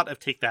whole lot of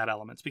take that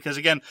elements, because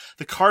again,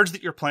 the cards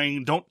that you're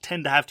playing don't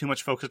tend to have too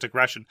much focused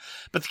aggression.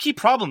 But the key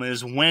problem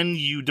is when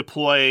you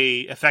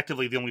deploy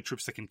effectively the only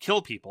troops that can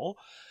kill people,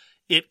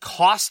 it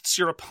costs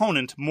your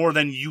opponent more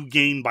than you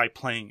gain by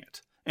playing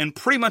it. And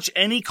pretty much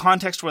any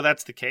context where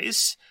that's the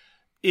case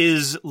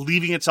is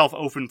leaving itself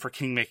open for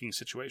king-making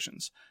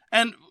situations.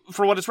 And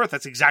for what it's worth,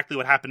 that's exactly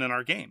what happened in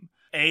our game.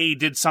 A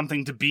did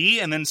something to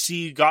B, and then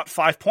C got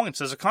 5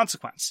 points as a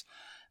consequence.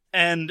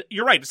 And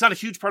you're right, it's not a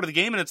huge part of the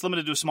game, and it's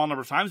limited to a small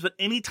number of times, but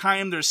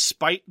anytime there's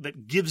spite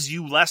that gives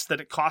you less than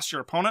it costs your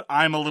opponent,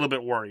 I'm a little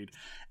bit worried.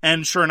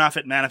 And sure enough,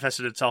 it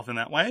manifested itself in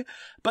that way.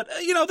 But,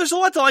 there's a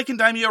lot to like in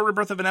Daimyo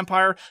Rebirth of an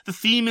Empire. The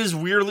theme is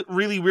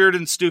really weird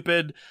and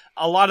stupid.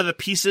 A lot of the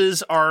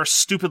pieces are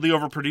stupidly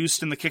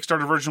overproduced in the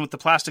Kickstarter version with the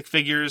plastic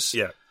figures.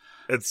 Yeah.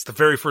 It's the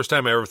very first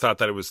time I ever thought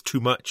that it was too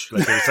much.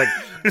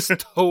 It's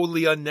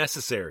totally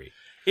unnecessary.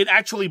 It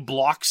actually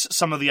blocks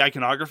some of the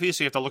iconography,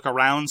 so you have to look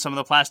around some of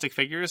the plastic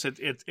figures.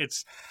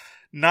 It's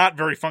not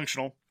very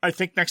functional. I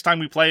think next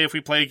time if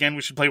we play again,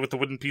 we should play with the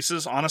wooden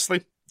pieces,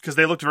 honestly, because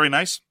they looked very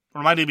nice.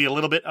 Reminded me a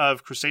little bit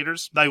of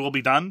Crusaders, Thy Will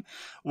Be Done,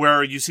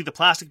 where you see the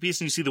plastic piece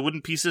and you see the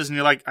wooden pieces, and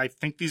you're like, I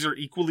think these are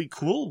equally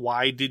cool.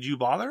 Why did you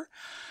bother?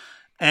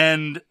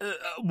 And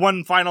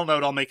one final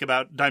note I'll make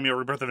about Daimyo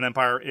Rebirth of an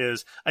Empire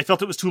is I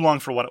felt it was too long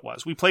for what it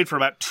was. We played for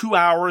about 2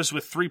 hours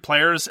with 3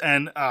 players,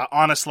 and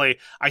honestly,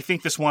 I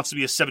think this wants to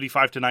be a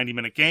 75 to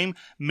 90-minute game.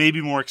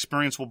 Maybe more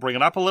experience will bring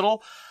it up a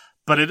little,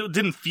 but it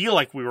didn't feel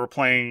like we were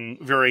playing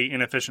very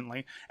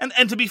inefficiently.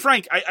 And to be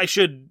frank, I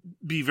should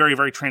be very,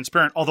 very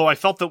transparent. Although I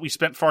felt that we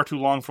spent far too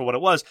long for what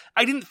it was,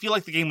 I didn't feel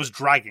like the game was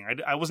dragging.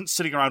 I wasn't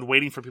sitting around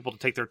waiting for people to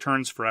take their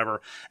turns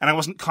forever, and I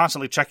wasn't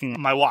constantly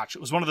checking my watch. It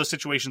was one of those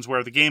situations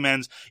where the game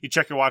ends, you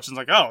check your watch, and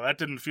it's like, oh, that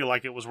didn't feel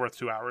like it was worth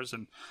 2 hours,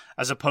 and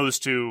as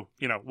opposed to,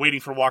 waiting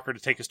for Walker to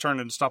take his turn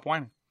and to stop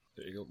whining.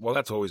 There you go. Well,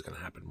 that's always going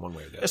to happen one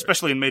way or the other.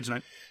 Especially in Mage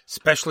Knight.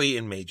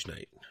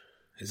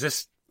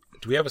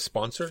 Do we have a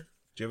sponsor?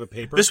 Do you have a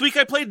paper? This week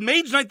I played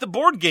Mage Knight the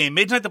board game.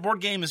 Mage Knight the board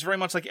game is very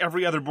much like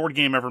every other board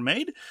game ever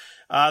made.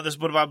 This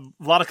was about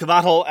Vlaada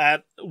Chvátil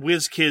at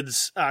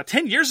WizKids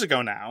 10 years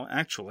ago now,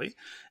 actually,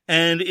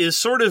 and is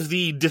sort of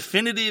the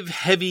definitive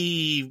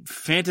heavy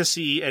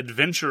fantasy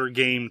adventure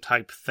game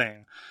type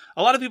thing.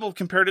 A lot of people have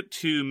compared it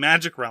to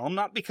Magic Realm,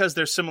 not because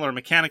they're similar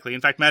mechanically.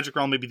 In fact, Magic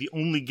Realm may be the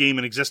only game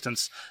in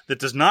existence that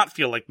does not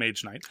feel like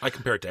Mage Knight. I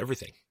compare it to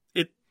everything.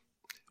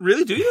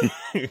 Really, do you?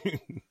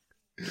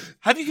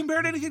 Have you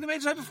compared anything to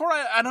Mage Knight before?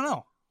 I don't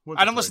know.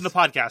 I don't listen to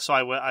podcasts, so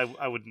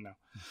I wouldn't know.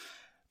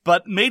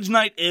 But Mage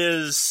Knight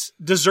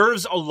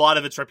deserves a lot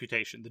of its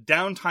reputation. The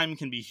downtime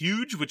can be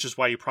huge, which is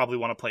why you probably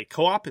want to play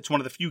co-op. It's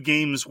one of the few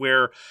games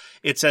where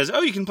it says,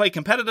 oh, you can play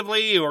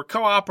competitively or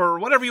co-op or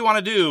whatever you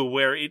want to do,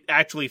 where it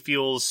actually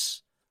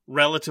feels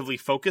relatively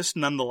focused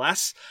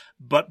nonetheless,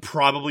 but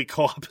probably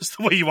co-op is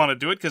the way you want to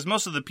do it, because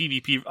most of the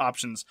PvP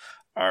options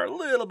are a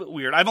little bit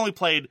weird. I've only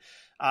played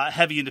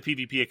heavy into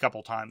PvP a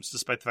couple times,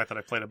 despite the fact that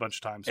I played a bunch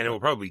of times. And it will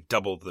probably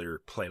double their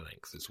play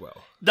length as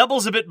well.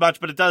 Doubles a bit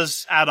much, but it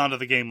does add on to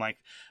the game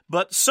length.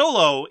 But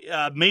solo,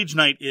 Mage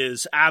Knight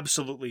is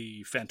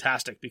absolutely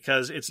fantastic,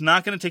 because it's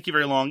not going to take you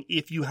very long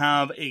if you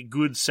have a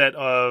good set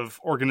of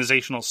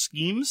organizational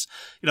schemes.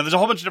 There's a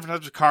whole bunch of different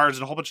types of cards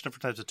and a whole bunch of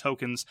different types of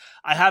tokens.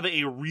 I have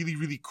a really,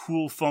 really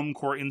cool foam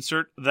core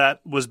insert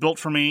that was built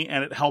for me,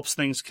 and it helps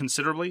things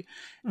considerably.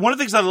 One of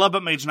the things that I love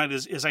about Mage Knight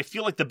is I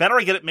feel like the better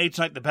I get at Mage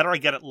Knight, the better I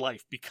get at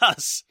life,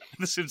 because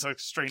this seems like a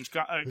strange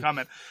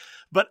comment.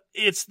 But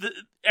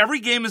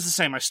every game is the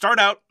same. I start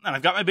out and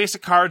I've got my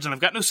basic cards and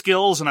I've got no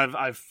skills and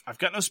I've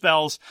got no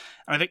spells.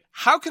 And I think,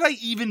 how could I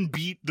even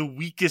beat the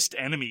weakest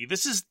enemy?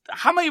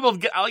 How am I able to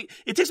get,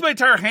 it takes my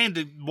entire hand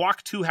to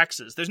walk 2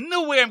 hexes. There's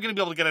no way I'm going to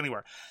be able to get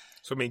anywhere.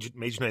 So Mage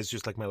Knight is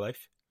just like my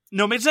life?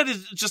 No, Mage Knight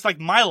is just like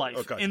my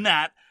life in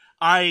that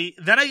I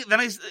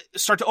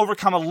start to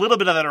overcome a little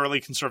bit of that early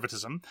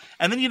conservatism.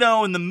 And then,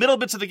 in the middle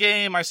bits of the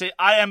game, I say,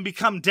 I am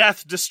become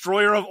death,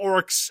 destroyer of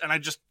orcs. And I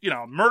just,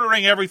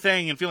 murdering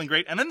everything and feeling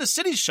great. And then the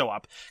cities show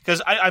up,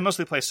 because I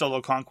mostly play solo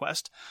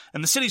conquest.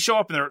 And the cities show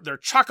up and they're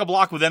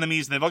chock-a-block with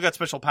enemies and they've all got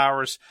special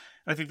powers.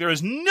 And I think there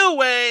is no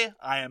way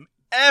I am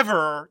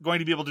ever going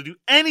to be able to do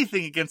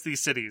anything against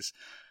these cities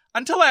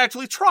until I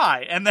actually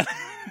try. And then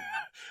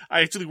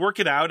I actually work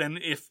it out, and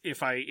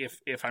if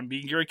I'm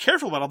being very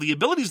careful about all the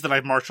abilities that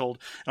I've marshaled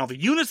and all the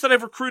units that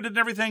I've recruited and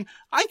everything,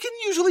 I can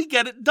usually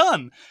get it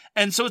done.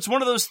 And so it's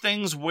one of those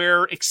things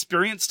where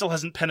experience still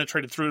hasn't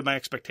penetrated through to my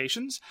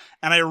expectations,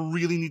 and I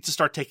really need to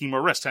start taking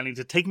more risks. I need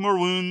to take more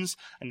wounds.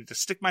 I need to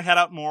stick my head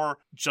out more,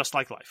 just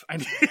like life.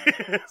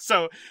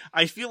 So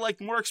I feel like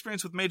more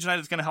experience with Mage Knight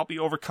is going to help me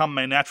overcome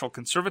my natural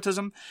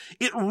conservatism.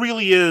 It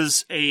really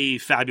is a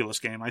fabulous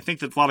game. I think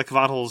that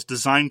Vladikavatel's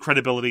design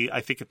credibility,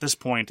 I think at this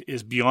point,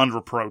 is beyond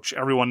reproach.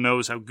 Everyone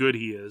knows how good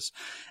he is.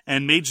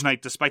 And Mage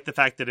Knight, despite the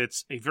fact that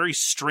it's a very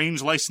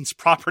strange licensed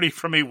property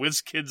from a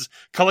WizKids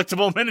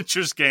collectible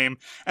miniatures game,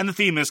 and the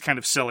theme is kind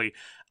of silly,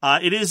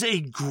 it is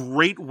a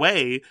great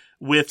way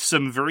with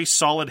some very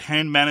solid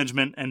hand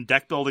management and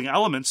deck building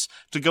elements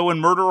to go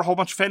and murder a whole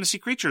bunch of fantasy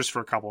creatures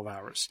for a couple of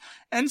hours.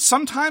 And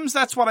sometimes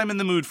that's what I'm in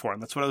the mood for,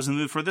 and that's what I was in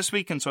the mood for this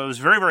week, and so I was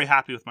very, very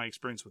happy with my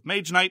experience with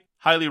Mage Knight.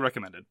 Highly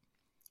recommended.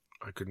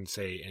 I couldn't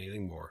say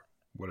anything more.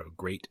 What a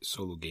great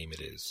solo game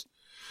it is.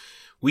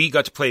 We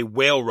got to play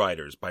Whale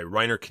Riders by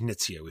Reiner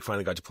Knizia. We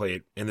finally got to play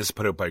it, and this is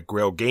put out by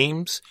Grail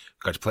Games.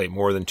 We got to play it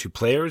more than 2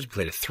 players. We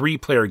played a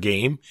 3-player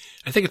game.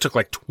 I think it took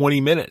like 20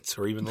 minutes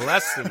or even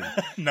less than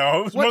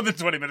No, it was more than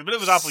 20 minutes, but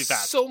it was awfully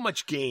fast. So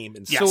much game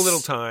in so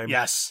little time.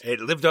 Yes. It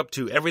lived up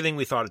to everything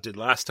we thought it did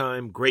last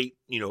time. Great,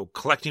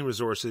 collecting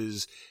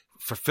resources,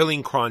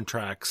 fulfilling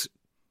contracts,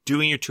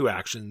 doing your 2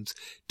 actions,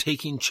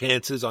 taking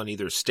chances on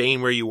either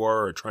staying where you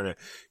are or trying to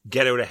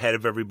get out ahead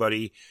of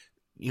everybody.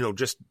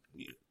 Just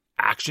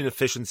action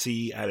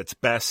efficiency at its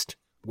best.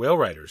 Whale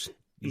Riders.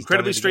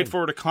 Incredibly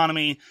straightforward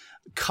economy,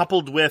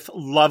 coupled with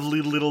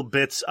lovely little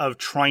bits of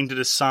trying to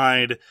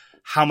decide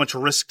how much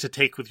risk to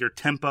take with your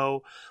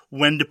tempo,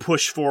 when to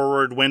push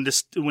forward, when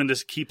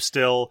to keep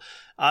still.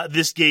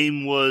 This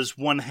game was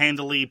won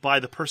handily by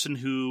the person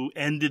who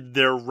ended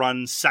their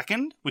run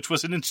second, which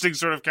was an interesting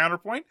sort of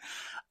counterpoint.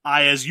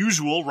 I, as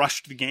usual,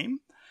 rushed the game.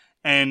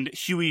 And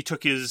Huey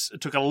took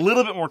a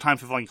little bit more time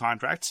fulfilling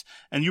contracts,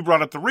 and you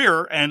brought up the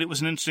rear, and it was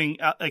an interesting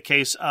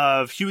case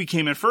of Huey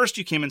came in first,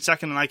 you came in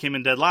second, and I came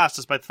in dead last,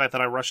 despite the fact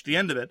that I rushed the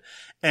end of it,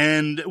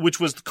 and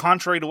which was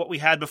contrary to what we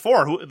had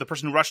before. The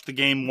person who rushed the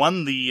game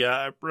won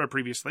the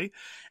previously,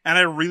 and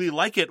I really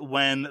like it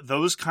when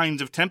those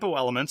kinds of tempo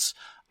elements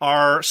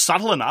are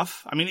subtle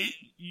enough. I mean,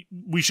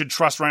 we should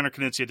trust Reiner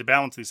Knizia to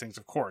balance these things,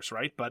 of course,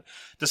 right? But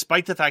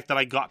despite the fact that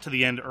I got to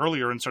the end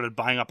earlier and started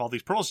buying up all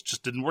these pearls, it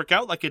just didn't work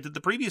out like it did the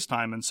previous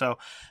time. And so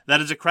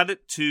that is a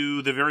credit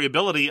to the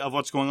variability of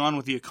what's going on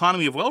with the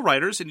economy of Whale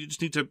Riders, and you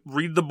just need to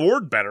read the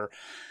board better.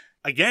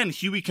 Again,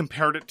 Huey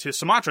compared it to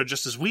Sumatra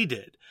just as we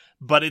did,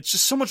 but it's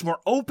just so much more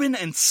open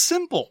and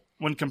simple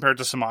when compared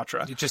to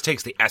Sumatra. It just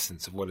takes the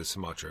essence of what is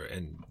Sumatra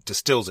and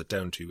distills it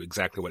down to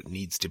exactly what it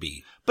needs to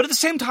be. But at the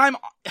same time,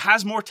 it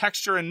has more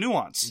texture and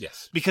nuance.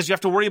 Yes. Because you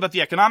have to worry about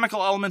the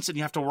economical elements and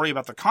you have to worry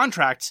about the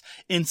contracts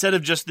instead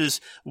of just this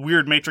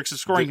weird matrix of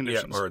scoring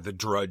conditions. Yeah, or the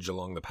drudge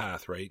along the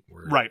path, right?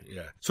 Right.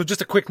 Yeah. So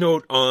just a quick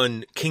note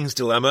on King's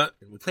Dilemma.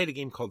 We played a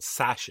game called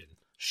Sashin.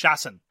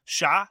 Shasin.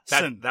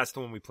 That's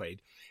the one we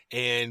played.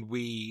 And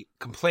we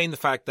complained the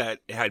fact that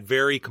it had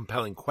very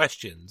compelling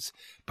questions,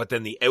 but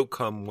then the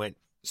outcome went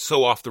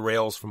so off the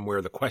rails from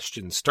where the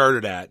question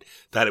started at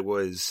that it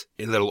was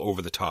a little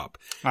over the top.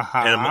 Uh-huh.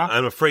 And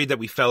I'm afraid that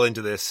we fell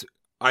into this,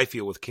 I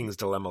feel, with King's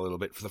Dilemma a little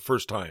bit for the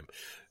first time.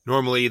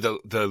 Normally the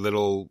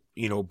little,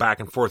 back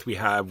and forth we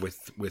have with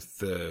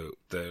the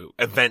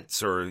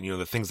events or,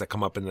 the things that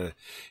come up in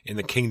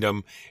the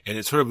kingdom, and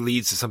it sort of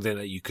leads to something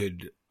that you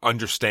could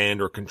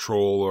understand or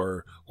control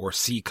or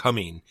see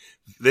coming.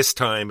 This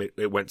time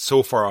it went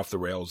so far off the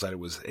rails that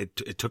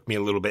it took me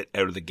a little bit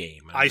out of the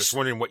game. I'm just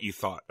wondering what you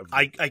thought of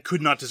that. I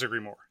could not disagree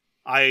more.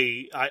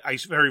 I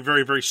very,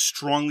 very, very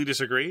strongly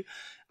disagree.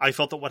 I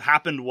felt that what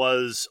happened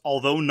was,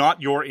 although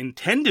not your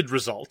intended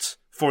result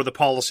for the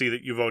policy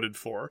that you voted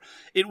for,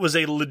 it was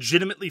a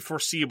legitimately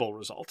foreseeable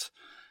result.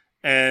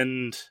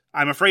 And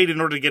I'm afraid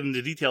in order to get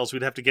into details,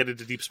 we'd have to get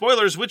into deep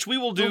spoilers, which we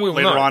will do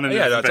later on.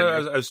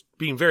 I was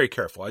being very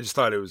careful. I just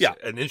thought it was an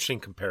interesting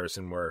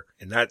comparison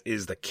and that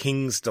is the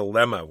King's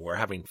Dilemma. We're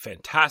having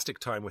fantastic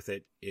time with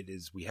it.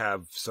 We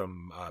have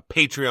some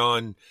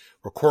Patreon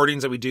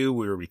recordings that we do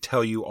where we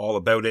tell you all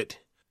about it.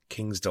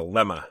 King's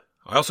Dilemma.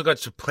 I also got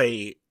to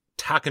play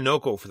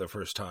Takenoko for the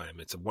first time.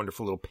 It's a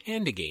wonderful little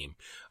panda game.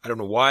 I don't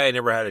know why I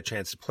never had a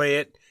chance to play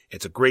it.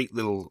 It's a great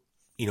little,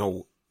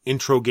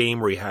 intro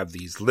game where you have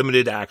these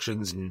limited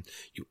actions and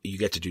you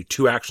get to do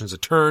 2 actions a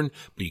turn,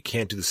 but you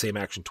can't do the same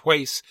action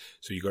twice.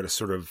 So you got to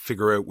sort of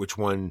figure out which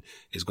one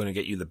is going to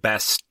get you the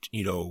best,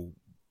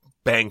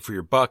 bang for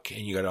your buck.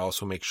 And you got to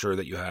also make sure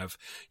that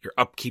you're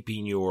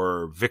upkeeping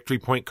your victory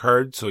point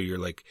card. So you're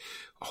like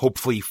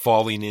hopefully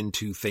falling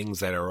into things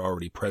that are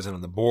already present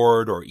on the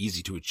board or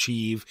easy to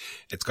achieve.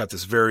 It's got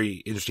this very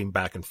interesting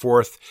back and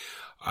forth.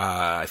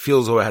 I feel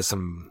as though it has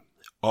some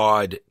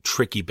odd,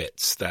 tricky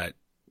bits that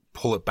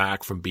pull it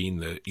back from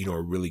being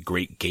a really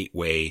great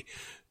gateway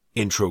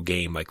intro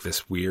game like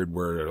this weird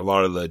where a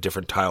lot of the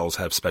different tiles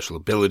have special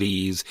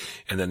abilities.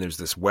 And then there's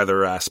this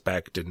weather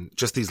aspect and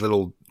just these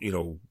little,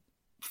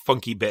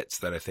 funky bits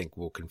that I think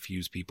will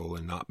confuse people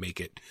and not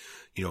make it,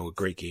 a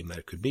great game that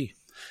it could be.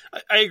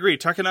 I agree.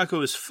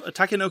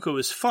 Takenoko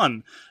is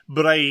fun,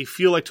 but I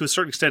feel like to a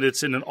certain extent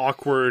it's in an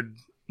awkward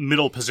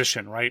middle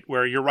position, right?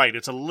 Where you're right,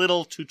 it's a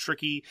little too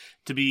tricky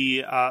to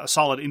be a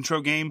solid intro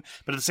game,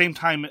 but at the same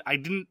time,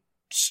 it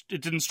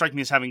didn't strike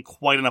me as having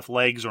quite enough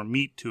legs or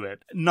meat to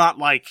it. Not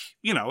like,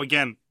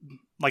 again,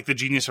 like the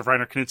genius of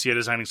Reiner Knizia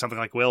designing something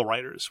like Whale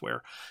Riders,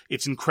 where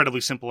it's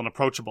incredibly simple and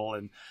approachable,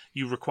 and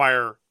you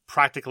require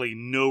practically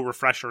no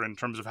refresher in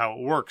terms of how it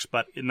works,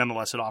 but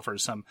nonetheless it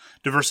offers some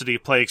diversity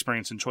of play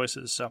experience and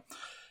choices. So,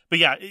 but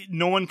yeah,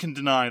 no one can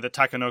deny that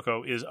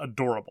Takenoko is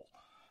adorable.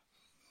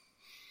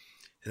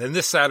 And then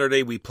this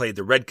Saturday we played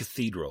the Red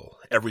Cathedral.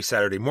 Every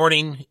Saturday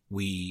morning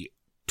we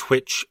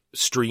Twitch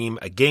stream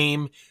a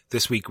game.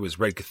 This week was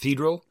Red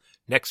Cathedral.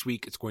 Next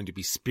week it's going to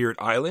be Spirit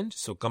Island.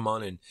 So come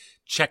on and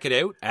check it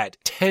out at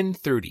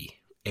 10:30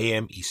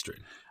 a.m. Eastern.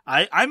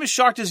 I'm as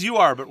shocked as you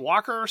are, but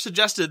Walker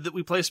suggested that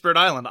we play Spirit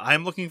Island.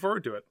 I'm looking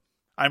forward to it.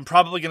 I'm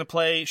probably going to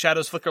play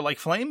Shadows Flicker Like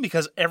Flame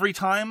because every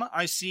time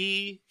I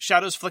see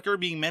Shadows Flicker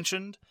being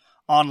mentioned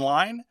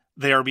online,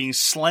 they are being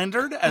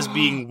slandered as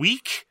being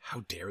weak.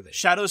 How dare they?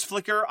 Shadows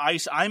Flicker,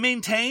 I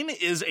maintain,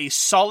 is a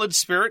solid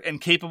spirit and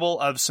capable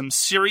of some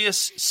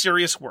serious,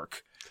 serious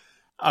work.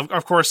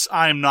 Of course,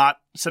 I'm not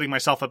setting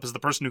myself up as the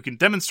person who can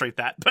demonstrate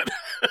that, but...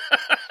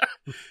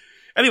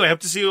 Anyway, I hope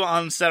to see you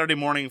on Saturday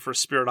morning for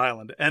Spirit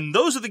Island. And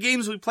those are the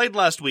games we played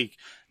last week.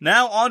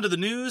 Now on to the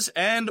news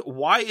and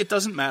why it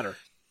doesn't matter.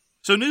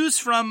 So news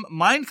from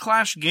Mind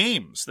Clash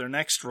Games. Their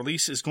next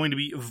release is going to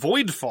be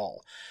Voidfall.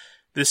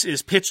 This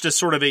is pitched as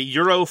sort of a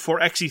Euro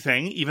 4X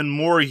thing, even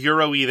more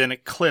Euro-y than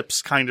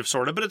Eclipse, kind of,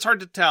 sort of, but it's hard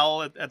to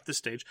tell at this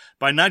stage,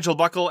 by Nigel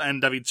Buckle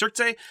and David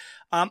Surtse.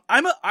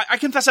 I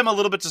confess I'm a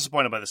little bit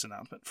disappointed by this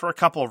announcement for a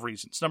couple of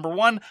reasons. Number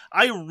one,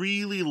 I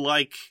really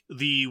like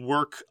the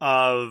work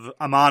of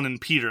Aman and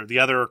Peter, the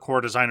other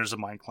core designers of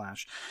Mind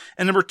Clash.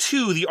 And number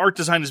two, the art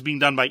design is being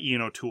done by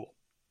Ian O'Toole.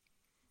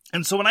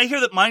 And so when I hear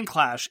that Mind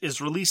Clash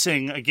is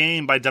releasing a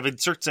game by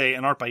David Surtse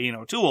and art by Ian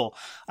O'Toole,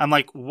 I'm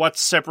like,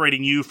 what's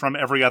separating you from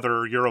every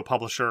other Euro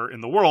publisher in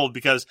the world?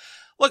 Because,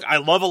 look, I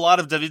love a lot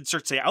of David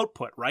Surtse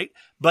output, right?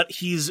 But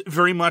he's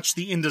very much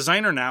the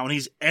in-designer now, and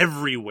he's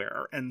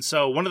everywhere. And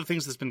so one of the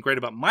things that's been great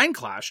about Mind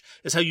Clash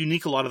is how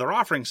unique a lot of their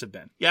offerings have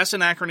been. Yes,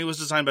 Anachrony was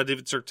designed by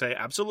David Surtse,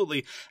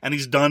 absolutely, and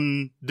he's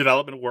done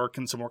development work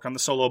and some work on the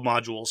solo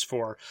modules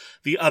for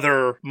the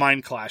other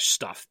Mind Clash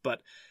stuff,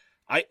 but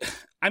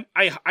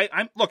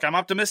I'm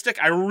optimistic.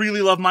 I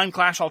really love Mind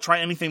Clash. I'll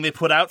try anything they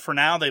put out for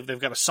now. They've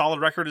got a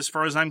solid record as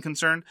far as I'm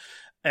concerned.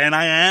 And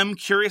I am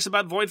curious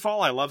about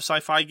Voidfall. I love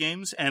sci-fi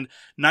games. And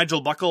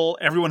Nigel Buckle,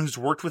 everyone who's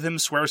worked with him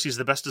swears he's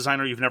the best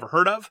designer you've never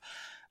heard of.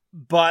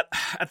 But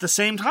at the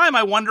same time,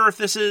 I wonder if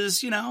this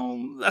is,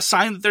 a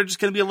sign that they're just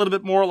going to be a little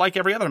bit more like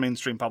every other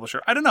mainstream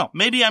publisher. I don't know.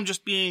 Maybe I'm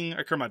just being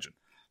a curmudgeon.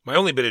 My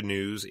only bit of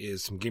news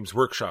is some Games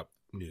Workshop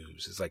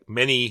news. It's like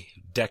many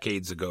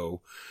decades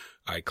ago,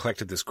 I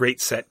collected this great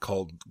set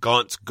called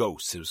Gaunt's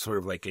Ghosts. It was sort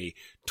of like a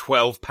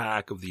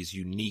 12-pack of these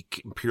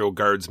unique Imperial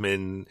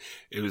Guardsmen.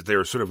 They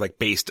were sort of like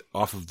based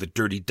off of the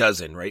Dirty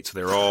Dozen, right? So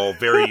they're all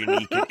very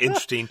unique and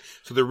interesting.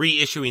 So they're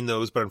reissuing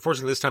those, but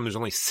unfortunately this time there's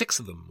only 6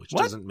 of them, which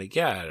doesn't make,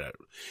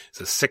 it's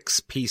a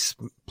 6-piece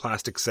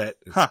plastic set.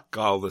 It's got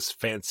all this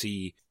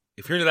fancy,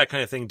 if you're into that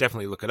kind of thing,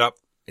 definitely look it up.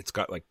 It's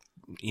got like,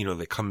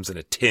 that comes in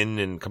a tin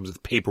and comes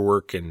with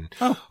paperwork and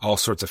all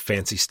sorts of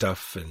fancy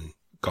stuff, and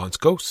Gaunt's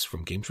Ghosts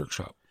from Games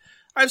Workshop.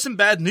 I have some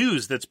bad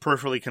news that's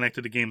peripherally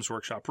connected to Games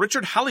Workshop.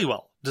 Richard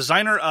Halliwell,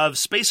 designer of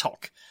Space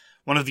Hulk,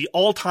 one of the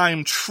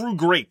all-time true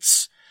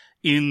greats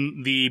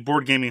in the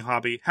board gaming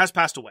hobby, has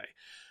passed away.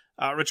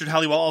 Richard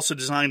Halliwell also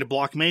designed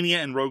Blockmania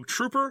and Rogue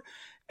Trooper,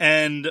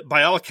 and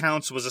by all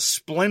accounts was a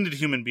splendid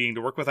human being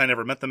to work with. I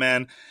never met the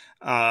man,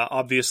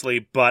 obviously,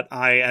 but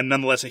I am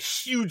nonetheless a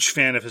huge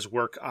fan of his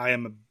work. I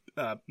am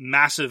a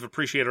massive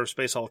appreciator of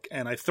Space Hulk,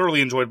 and I thoroughly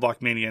enjoyed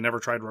Blockmania. I never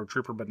tried Rogue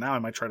Trooper, but now I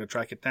might try to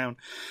track it down.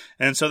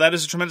 And so that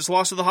is a tremendous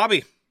loss of the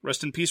hobby.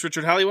 Rest in peace,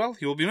 Richard Halliwell.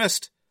 He will be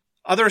missed.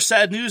 Other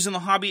sad news in the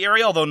hobby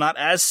area, although not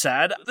as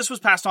sad. This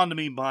was passed on to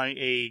me by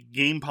a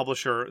game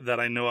publisher that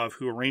I know of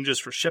who arranges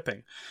for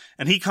shipping.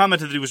 And he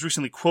commented that he was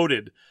recently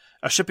quoted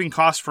a shipping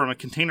cost from a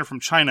container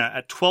from China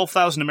at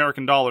 $12,000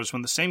 American dollars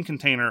when the same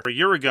container a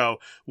year ago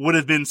would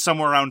have been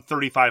somewhere around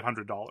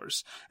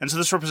 $3,500. And so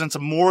this represents a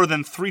more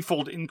than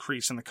threefold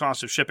increase in the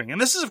cost of shipping. And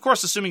this is, of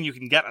course, assuming you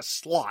can get a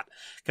slot,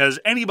 because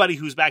anybody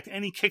who's backed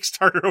any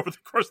Kickstarter over the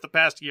course of the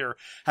past year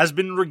has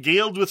been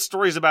regaled with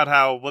stories about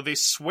how, well, they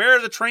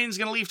swear the train's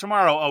going to leave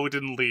tomorrow. Oh, it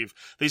didn't leave.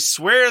 They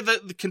swear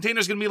that the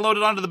container's going to be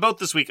loaded onto the boat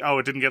this week. Oh,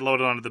 it didn't get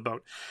loaded onto the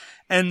boat.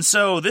 And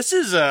so this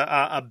is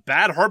a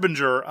bad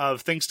harbinger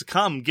of things to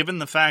come, given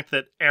the fact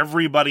that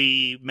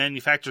everybody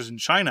manufactures in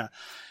China.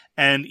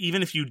 And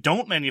even if you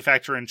don't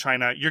manufacture in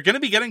China, you're going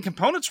to be getting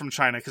components from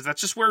China, because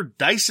that's just where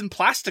dice and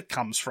plastic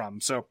comes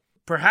from. So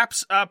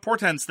perhaps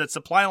portents that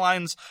supply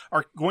lines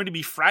are going to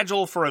be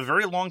fragile for a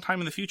very long time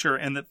in the future,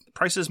 and that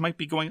prices might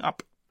be going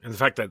up. And the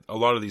fact that a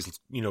lot of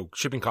these,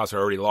 shipping costs are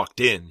already locked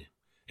in,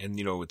 And,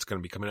 it's going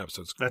to be coming up.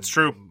 So That's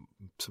true.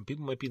 Some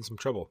people might be in some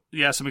trouble.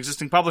 Yeah, some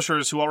existing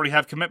publishers who already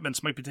have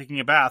commitments might be taking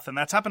a bath. And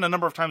that's happened a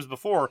number of times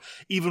before,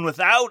 even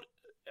without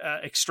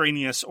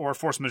extraneous or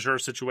force majeure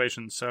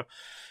situations. So it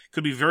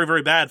could be very,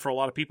 very bad for a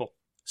lot of people.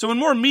 So in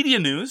more media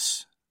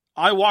news,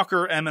 I,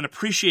 Walker, am an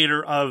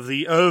appreciator of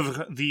the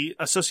oeuvre, the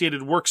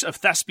associated works of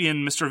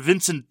thespian Mr.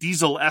 Vincent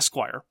Diesel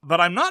Esquire.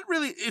 But I'm not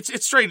really...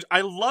 It's strange.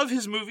 I love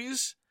his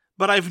movies,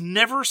 but I've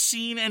never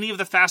seen any of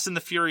the Fast and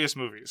the Furious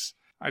movies.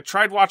 I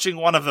tried watching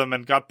one of them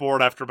and got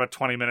bored after about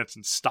 20 minutes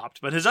and stopped.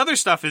 But his other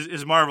stuff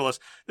is marvelous.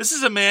 This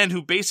is a man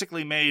who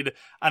basically made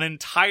an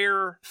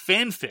entire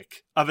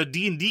fanfic of a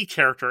D&D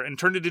character and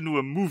turned it into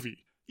a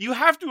movie. You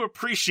have to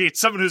appreciate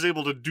someone who's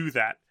able to do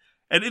that.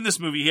 And in this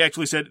movie, he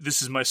actually said,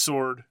 "This is my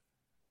sword.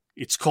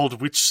 It's called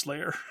Witch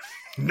Slayer."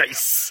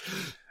 Nice.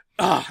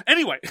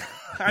 Anyway,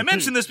 I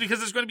mentioned this because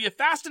there's going to be a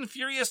Fast and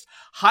Furious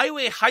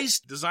highway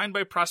heist designed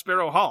by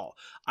Prospero Hall.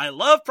 I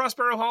love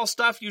Prospero Hall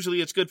stuff.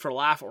 Usually it's good for a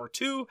laugh or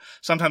two.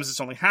 Sometimes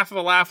it's only half of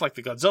a laugh, like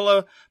the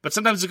Godzilla, but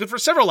sometimes it's good for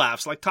several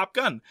laughs, like Top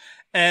Gun.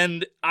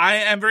 And I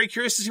am very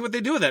curious to see what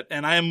they do with it.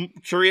 And I am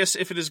curious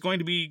if it is going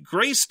to be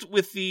graced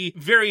with the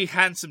very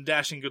handsome,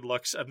 dashing good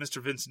looks of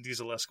Mr. Vincent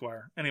Diesel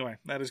Esquire. Anyway,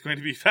 that is going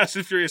to be Fast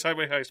and Furious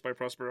highway heist by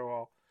Prospero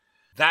Hall.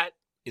 That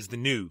is the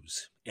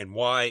news and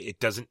why it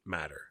doesn't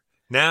matter.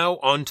 Now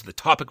on to the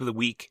topic of the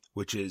week,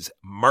 which is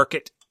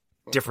market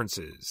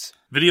differences.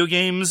 Video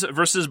games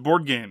versus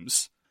board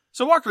games.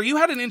 So, Walker, you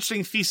had an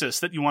interesting thesis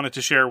that you wanted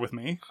to share with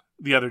me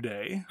the other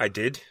day. I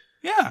did?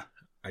 Yeah.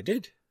 I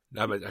did.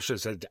 No, but I should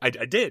have said I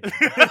did.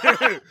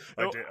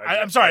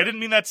 I'm sorry, I didn't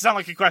mean that to sound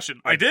like a question.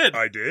 I did.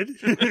 I did.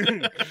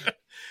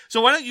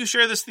 So why don't you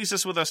share this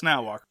thesis with us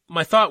now, Walker?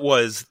 My thought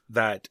was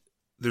that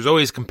there's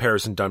always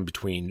comparison done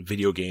between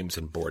video games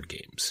and board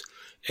games.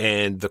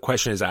 And the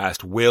question is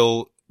asked,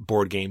 will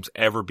board games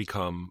ever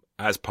become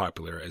as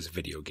popular as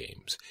video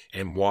games?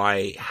 And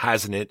why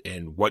hasn't it?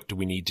 And what do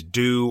we need to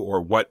do?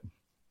 Or what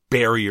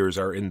barriers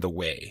are in the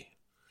way?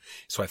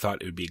 So I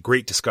thought it would be a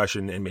great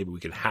discussion, and maybe we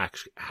could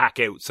hack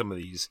out some of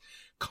these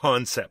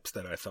concepts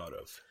that I thought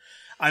of.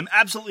 I'm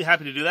absolutely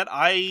happy to do that.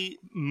 I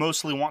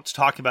mostly want to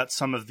talk about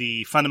some of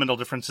the fundamental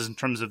differences in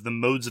terms of the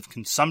modes of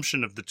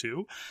consumption of the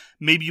two.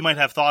 Maybe you might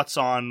have thoughts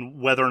on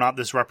whether or not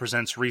this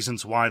represents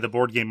reasons why the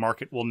board game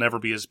market will never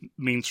be as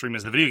mainstream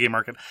as the video game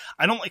market.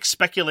 I don't like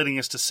speculating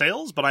as to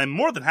sales, but I'm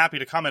more than happy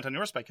to comment on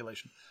your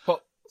speculation.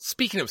 Well,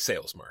 speaking of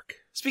sales, Mark.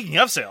 Speaking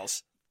of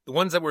sales. The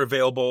ones that were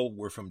available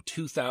were from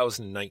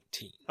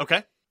 2019.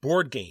 Okay.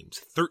 Board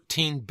games,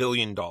 $13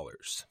 billion.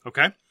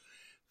 Okay.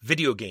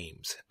 Video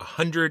games,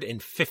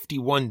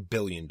 $151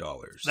 billion.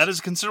 That is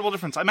a considerable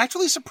difference. I'm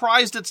actually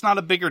surprised it's not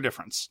a bigger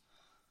difference.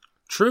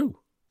 True.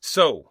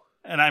 So.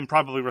 And I'm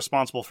probably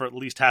responsible for at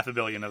least $500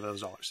 million of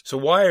those dollars. So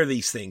why are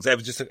these things? I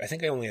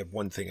think I only have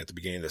one thing at the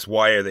beginning of this.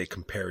 Why are they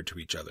compared to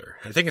each other?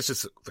 I think it's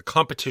just the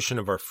competition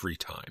of our free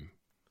time.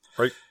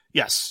 Right?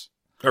 Yes.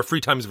 Our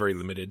free time is very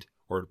limited.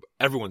 Or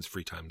everyone's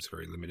free time is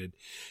very limited.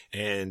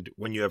 And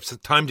when you have some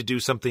time to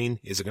do something,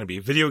 is it going to be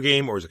a video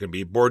game or is it going to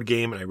be a board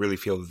game? And I really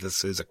feel that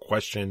this is a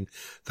question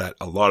that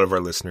a lot of our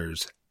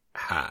listeners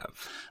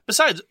have.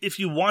 Besides, if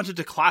you wanted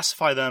to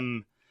classify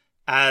them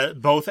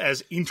both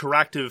as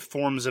interactive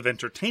forms of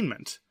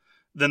entertainment,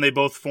 then they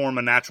both form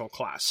a natural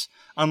class.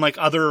 Unlike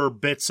other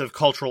bits of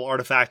cultural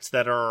artifacts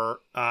that are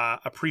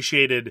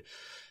appreciated,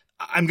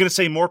 I'm going to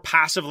say more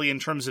passively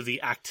in terms of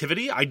the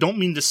activity. I don't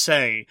mean to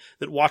say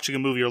that watching a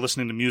movie or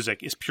listening to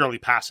music is purely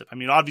passive. I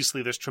mean,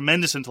 obviously, there's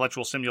tremendous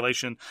intellectual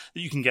stimulation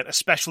that you can get,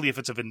 especially if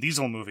it's a Vin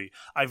Diesel movie.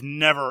 I've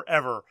never,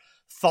 ever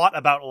thought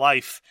about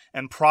life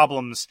and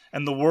problems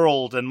and the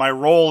world and my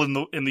role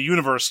in the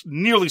universe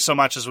nearly so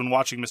much as when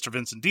watching Mr.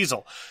 Vincent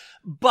Diesel.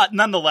 But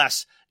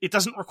nonetheless, it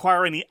doesn't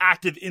require any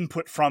active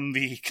input from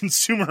the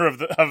consumer of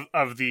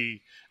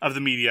the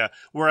media,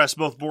 whereas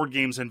both board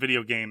games and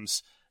video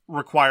games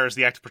requires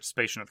the active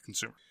participation of the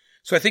consumer.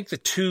 So I think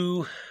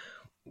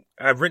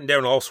I've written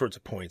down all sorts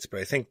of points, but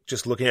I think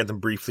just looking at them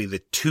briefly, the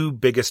two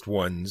biggest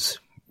ones,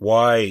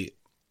 why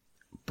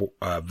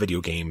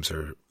video games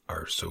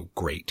are so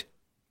great.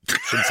 I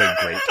shouldn't say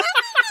great.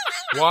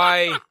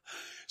 Why?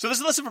 So this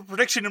is less of a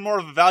prediction and more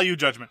of a value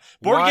judgment.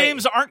 Board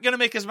games aren't going to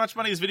make as much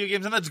money as video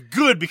games, and that's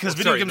good because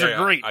video games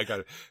are great. I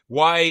got it.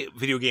 Why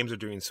video games are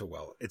doing so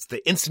well. It's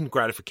the instant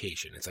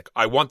gratification. It's like,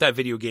 I want that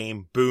video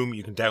game. Boom,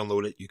 you can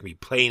download it. You can be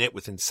playing it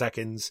within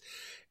seconds.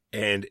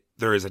 And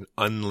there is an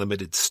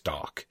unlimited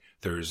stock.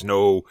 There is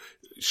no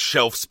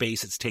shelf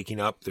space it's taking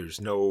up. There's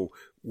no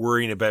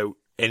worrying about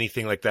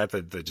anything like that.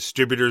 The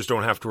distributors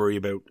don't have to worry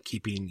about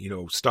keeping,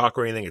 stock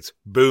or anything. It's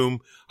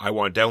boom, I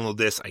want to download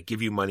this. I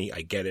give you money.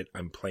 I get it.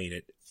 I'm playing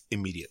it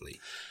immediately.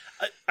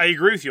 I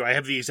agree with you. I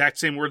have the exact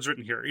same words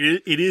written here.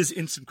 It is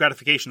instant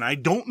gratification. I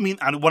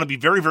want to be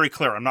very, very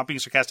clear. I'm not being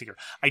sarcastic here.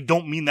 I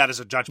don't mean that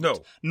as a judgment.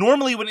 No.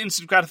 Normally when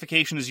instant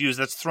gratification is used,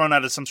 that's thrown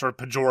out as some sort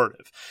of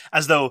pejorative,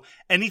 as though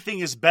anything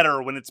is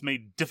better when it's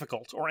made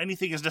difficult, or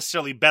anything is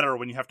necessarily better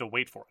when you have to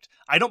wait for it.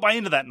 I don't buy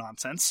into that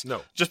nonsense.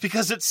 No. Just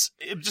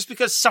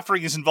because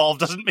suffering is involved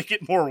doesn't make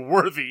it more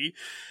worthy.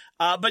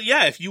 But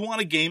yeah, if you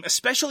want a game,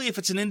 especially if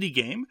it's an indie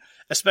game,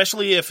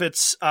 especially if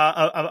it's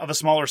of a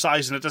smaller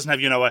size and it doesn't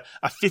have,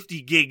 a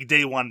 50 gig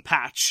day one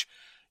patch,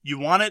 you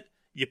want it,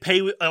 you pay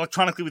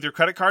electronically with your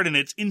credit card, and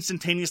it's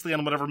instantaneously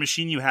on whatever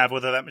machine you have,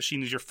 whether that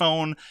machine is your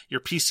phone, your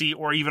PC,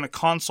 or even a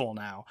console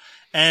now.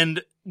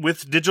 And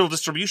with digital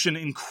distribution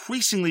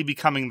increasingly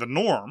becoming the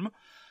norm,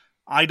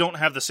 I don't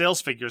have the sales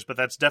figures, but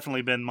that's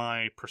definitely been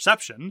my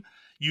perception.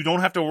 You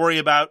don't have to worry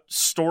about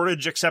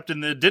storage except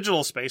in the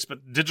digital space,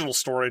 but digital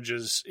storage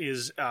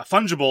is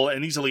fungible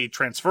and easily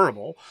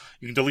transferable.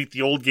 You can delete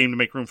the old game to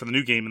make room for the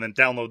new game and then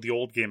download the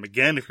old game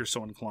again if you're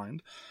so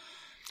inclined.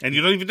 And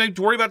you don't even have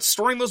to worry about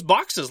storing those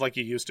boxes like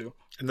you used to.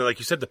 And then, like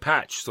you said, the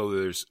patch. So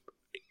there's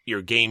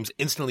your game's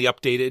instantly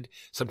updated.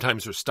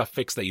 Sometimes there's stuff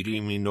fixed that you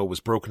didn't even know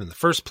was broken in the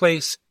first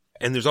place.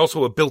 And there's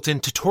also a built-in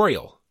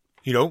tutorial.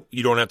 You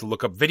don't have to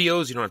look up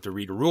videos. You don't have to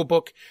read a rule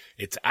book.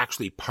 It's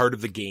actually part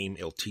of the game.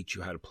 It'll teach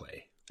you how to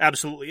play.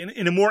 Absolutely.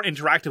 In a more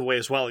interactive way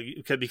as well.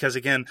 Because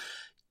again,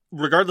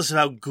 regardless of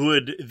how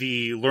good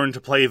the learn to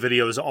play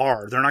videos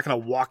are, they're not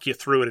going to walk you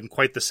through it in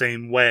quite the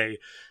same way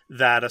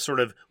that a sort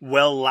of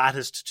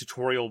well-latticed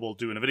tutorial will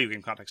do in a video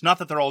game context. Not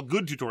that they're all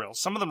good tutorials.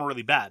 Some of them are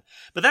really bad.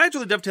 But that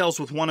actually dovetails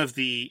with one of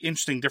the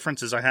interesting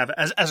differences I have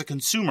as a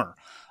consumer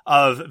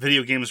of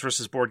video games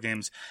versus board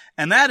games.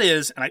 And that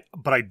is,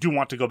 but I do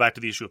want to go back to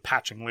the issue of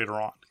patching later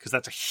on, because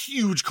that's a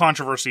huge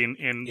controversy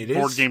in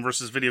board game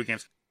versus video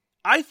games.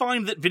 I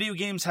find that video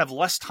games have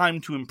less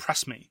time to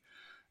impress me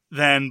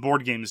than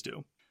board games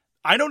do.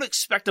 I don't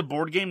expect a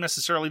board game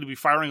necessarily to be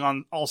firing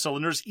on all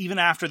cylinders even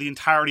after the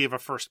entirety of a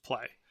first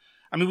play.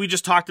 I mean, we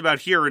just talked about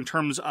here in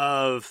terms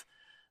of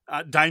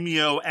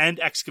Daimyo and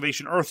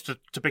Excavation Earth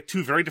to pick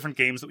two very different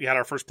games that we had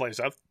our first plays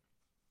of,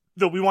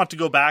 that we want to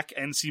go back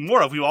and see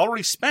more of. We've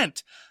already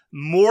spent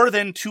more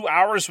than 2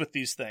 hours with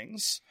these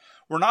things.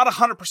 We're not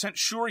 100%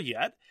 sure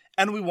yet,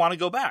 and we want to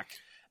go back.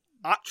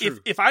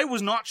 If I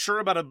was not sure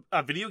about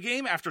a video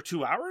game after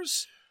 2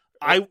 hours,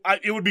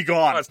 it would be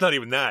gone. Well, it's not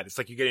even that. It's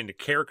like you get into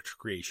character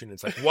creation.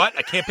 It's like, what?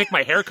 I can't pick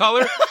my hair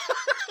color?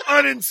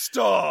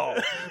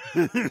 Uninstall.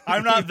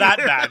 I'm not that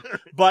bad.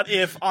 But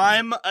if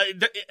I'm,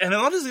 and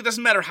honestly, it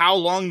doesn't matter how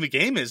long the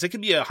game is. It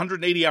could be a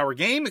 180-hour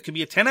game. It could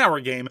be a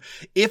 10-hour game.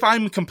 If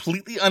I'm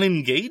completely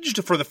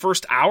unengaged for the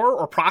first hour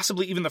or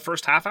possibly even the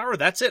first half hour,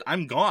 that's it.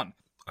 I'm gone.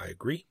 I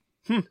agree.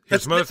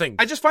 Here's some other thing.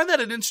 I just find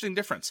that an interesting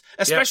difference,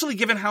 especially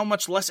given how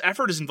much less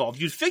effort is involved.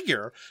 You'd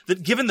figure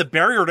that given the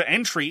barrier to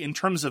entry in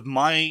terms of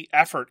my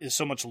effort is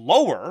so much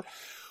lower.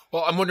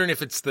 Well, I'm wondering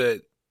if it's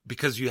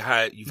because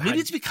maybe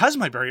it's because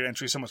my barrier to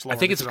entry is so much lower. I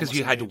think it's because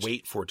you had to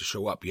wait for it to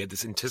show up. You had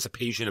this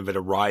anticipation of it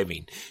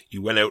arriving.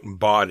 You went out and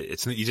bought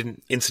it. You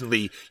didn't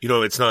instantly,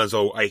 it's not as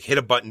though I hit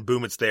a button,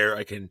 boom, it's there.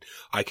 I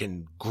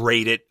can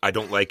grade it. I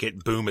don't like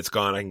it. Boom, it's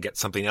gone. I can get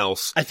something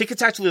else. I think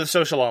it's actually the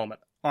social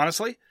element,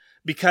 honestly,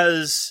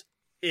 because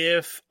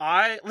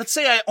let's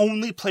say I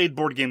only played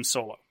board games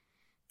solo.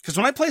 Because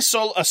when I play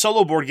a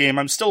solo board game,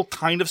 I'm still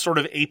kind of sort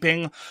of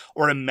aping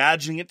or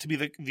imagining it to be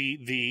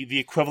the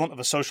equivalent of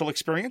a social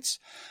experience.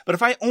 But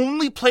if I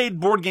only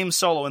played board games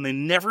solo and they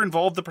never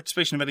involved the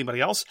participation of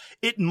anybody else,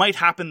 it might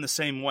happen the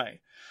same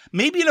way.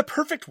 Maybe in a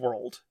perfect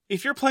world,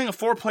 if you're playing a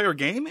 4-player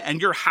game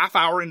and you're half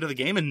hour into the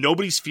game and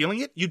nobody's feeling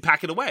it, you'd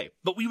pack it away.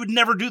 But we would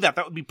never do that.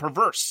 That would be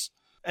perverse.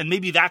 And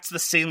maybe that's the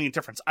salient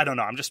difference. I don't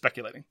know. I'm just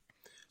speculating.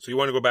 So you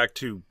want to go back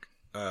to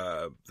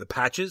the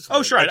patches?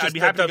 Oh, sure. I'd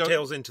be happy to go.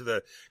 Dovetails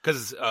into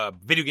because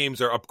video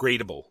games are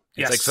upgradable.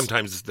 It's like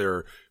sometimes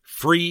they're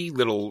free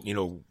little,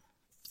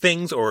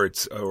 things, or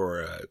it's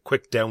a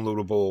quick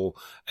downloadable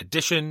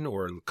edition,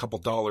 or a couple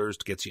dollars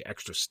to get you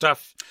extra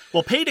stuff.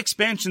 Well, paid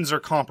expansions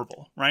are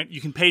comparable, right? You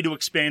can pay to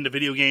expand a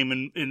video game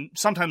in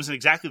sometimes in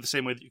exactly the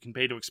same way that you can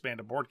pay to expand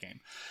a board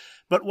game.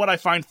 But what I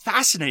find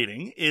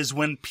fascinating is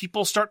when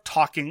people start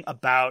talking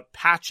about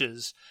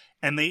patches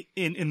and they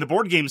in the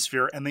board game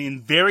sphere, and they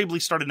invariably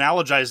start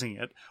analogizing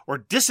it or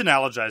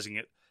disanalogizing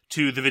it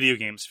to the video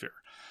game sphere.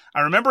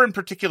 I remember in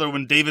particular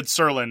when David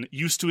Sirlin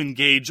used to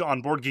engage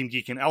on Board Game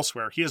Geek and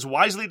elsewhere. He has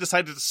wisely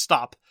decided to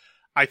stop.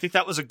 I think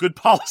that was a good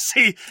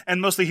policy,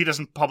 and mostly he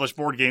hasn't published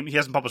board games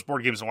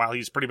in a while.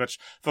 He's pretty much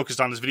focused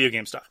on his video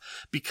game stuff,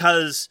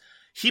 because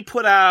he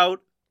put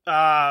out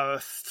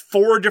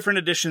 4 different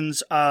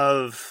editions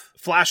of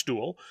Flash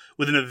Duel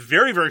within a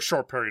very, very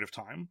short period of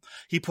time.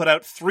 He put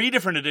out 3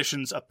 different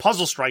editions of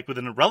Puzzle Strike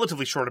within a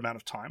relatively short amount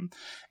of time.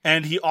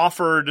 And he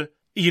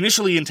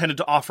initially intended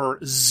to offer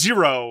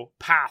 0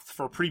 path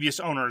for previous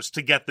owners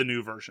to get the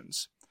new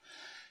versions.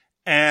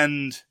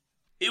 And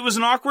it was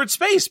an awkward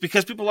space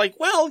because people were like,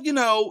 well,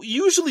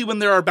 usually when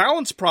there are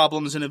balance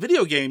problems in a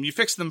video game, you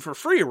fix them for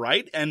free,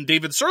 right? And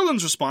David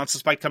Sirlin's response,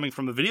 despite coming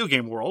from the video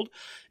game world,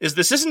 is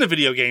this isn't a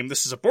video game,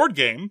 this is a board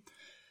game.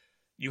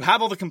 You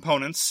have all the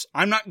components.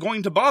 I'm not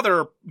going to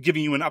bother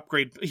giving you an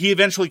upgrade. He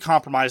eventually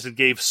compromised and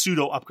gave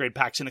pseudo upgrade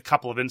packs in a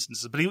couple of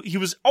instances, but he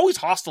was always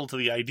hostile to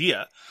the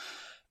idea.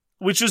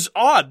 Which is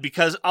odd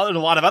because in a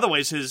lot of other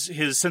ways,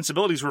 his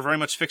sensibilities were very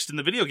much fixed in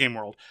the video game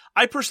world.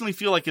 I personally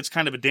feel like it's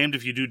kind of a damned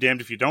if you do,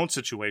 damned if you don't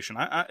situation.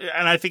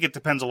 And I think it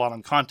depends a lot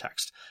on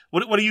context.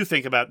 What do you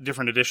think about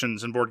different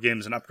editions and board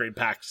games and upgrade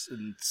packs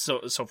and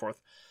so forth?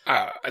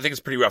 I think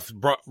it's pretty rough.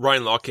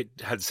 Ryan Lockett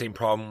had the same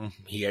problem.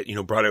 He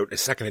had, brought out a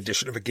second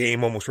edition of a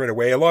game almost right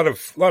away. A lot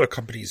of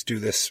companies do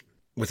this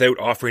without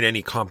offering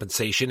any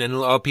compensation, and a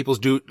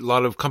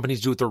lot of companies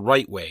do it the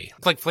right way.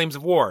 It's like Flames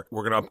of War.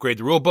 We're going to upgrade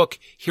the rule book.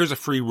 Here's a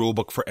free rule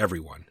book for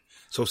everyone.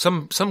 So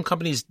some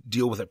companies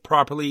deal with it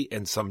properly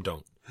and some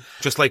don't.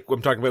 Just like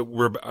I'm talking about,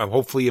 we're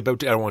hopefully about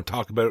to, I don't want to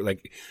talk about it,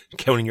 like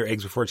counting your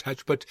eggs before it's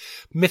hatched, but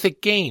Mythic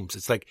Games.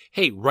 It's like,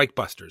 hey,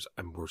 Reichbusters,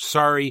 we're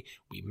sorry.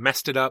 We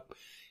messed it up.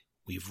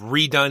 We've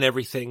redone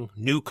everything.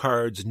 New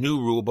cards, new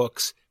rule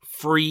books,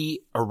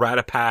 free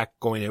errata pack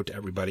going out to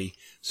everybody.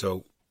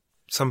 So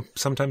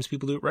sometimes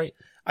people do it right.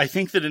 I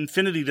think that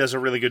Infinity does a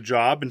really good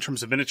job in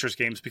terms of miniatures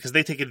games because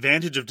they take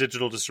advantage of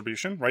digital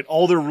distribution, right?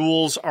 All their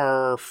rules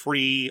are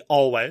free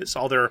always.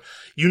 All their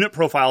unit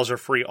profiles are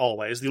free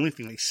always. The only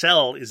thing they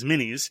sell is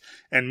minis,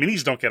 and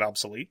minis don't get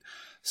obsolete.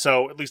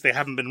 So at least they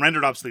haven't been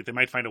rendered obsolete. They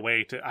might find a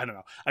way to, I don't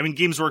know. I mean,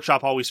 Games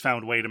Workshop always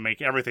found a way to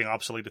make everything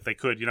obsolete if they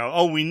could.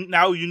 Now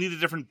you need a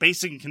different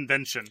basing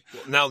convention.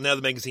 Well, now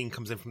the magazine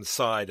comes in from the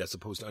side as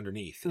opposed to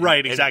underneath.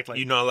 Right, exactly. And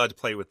you're not allowed to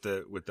play with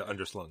the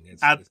underslung.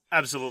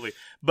 Absolutely.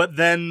 But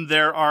then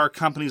there are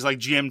companies like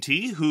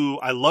GMT, who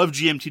I love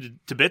GMT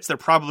to bits. They're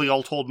probably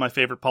all told my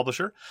favorite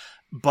publisher.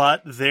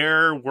 But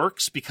their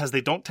works, because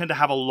they don't tend to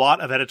have a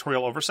lot of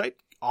editorial oversight,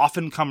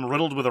 often come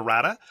riddled with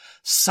errata.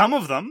 Some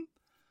of them,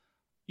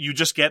 you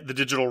just get the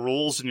digital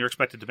rules and you're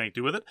expected to make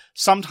do with it.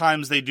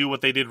 Sometimes they do what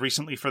they did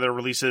recently for their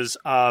releases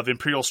of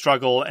Imperial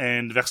Struggle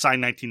and Versailles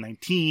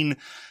 1919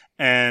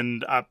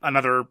 and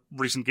another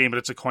recent game, but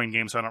it's a coin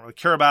game, so I don't really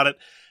care about it.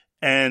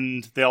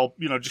 And they'll,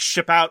 just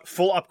ship out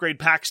full upgrade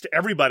packs to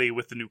everybody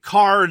with the new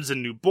cards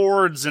and new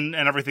boards and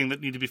everything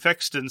that need to be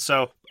fixed. And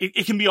so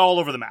it can be all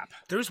over the map.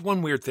 There's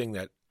one weird thing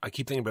that I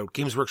keep thinking about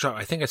Games Workshop.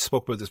 I think I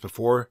spoke about this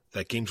before,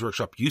 that Games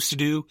Workshop used to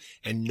do,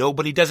 and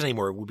nobody does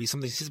anymore. It would be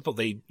something simple.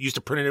 They used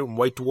to print it out in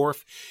White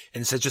Dwarf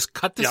and said, just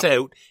cut this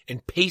out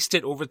and paste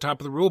it over the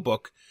top of the rule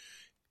book.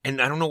 And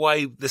I don't know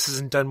why this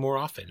isn't done more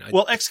often.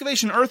 Well,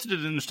 Excavation Earth did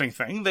an interesting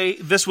thing.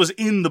 This was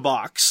in the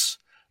box.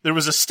 There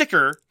was a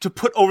sticker to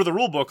put over the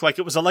rulebook like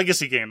it was a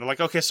legacy game. They're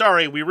like, okay,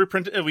 sorry, we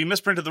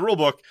misprinted the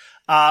rulebook,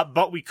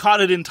 but we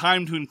caught it in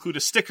time to include a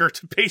sticker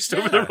to paste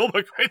over the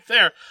rulebook right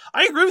there.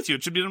 I agree with you.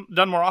 It should be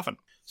done more often.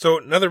 So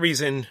another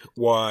reason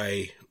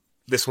why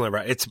this will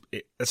never,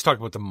 let's talk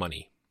about the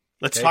money.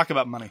 Let's talk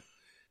about money.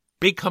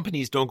 Big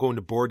companies don't go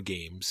into board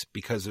games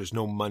because there's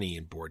no money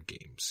in board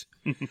games.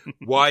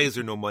 Why is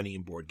there no money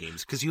in board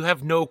games? Because you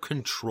have no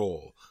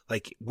control.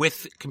 Like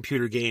with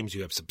computer games,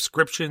 you have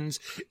subscriptions,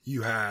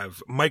 you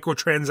have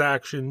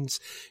microtransactions,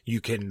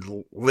 you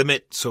can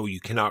limit so you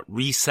cannot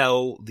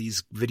resell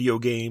these video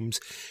games,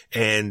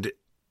 and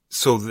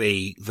so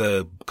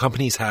the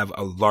companies have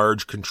a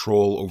large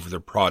control over their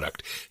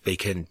product. They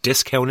can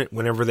discount it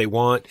whenever they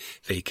want.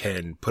 They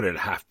can put it at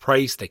half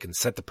price. They can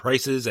set the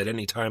prices at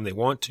any time they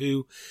want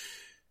to.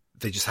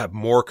 They just have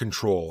more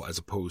control as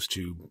opposed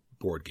to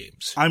board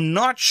games. I'm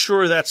not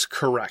sure that's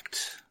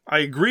correct. I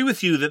agree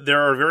with you that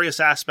there are various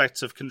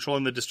aspects of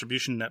controlling the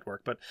distribution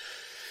network,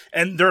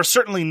 and there are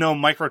certainly no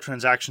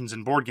microtransactions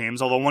in board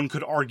games, although one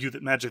could argue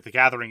that Magic the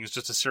Gathering is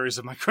just a series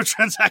of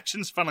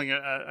microtransactions funneling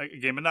a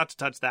game, and not to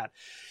touch that.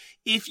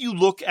 If you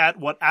look at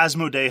what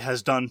Asmodee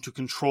has done to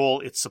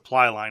control its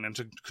supply line and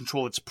to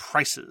control its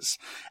prices,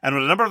 and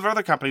what a number of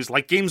other companies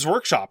like Games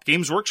Workshop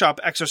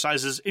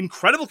exercises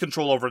incredible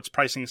control over its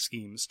pricing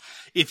schemes.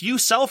 If you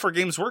sell for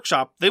Games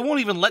Workshop, they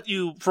won't even let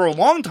you, for a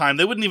long time,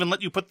 they wouldn't even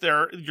let you put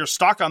your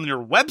stock on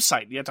your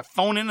website. You had to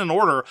phone in an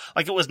order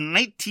like it was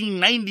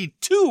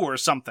 1992 or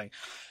something.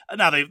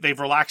 Now, they've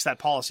relaxed that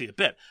policy a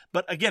bit.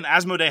 But again,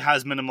 Asmodee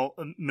has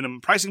minimum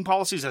pricing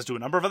policies, as do a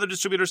number of other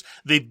distributors.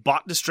 They've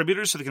bought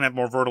distributors so they can have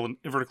more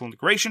vertical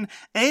integration.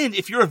 And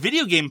if you're a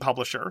video game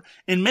publisher,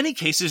 in many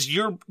cases,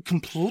 you're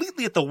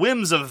completely at the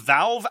whims of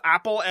Valve,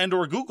 Apple, and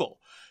or Google,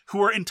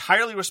 who are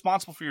entirely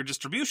responsible for your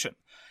distribution.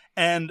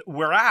 And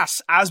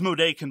whereas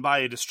Asmodee can buy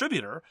a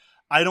distributor,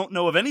 I don't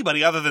know of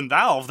anybody other than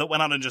Valve that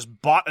went out and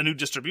just bought a new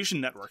distribution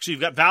network. So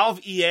you've got Valve,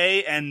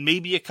 EA, and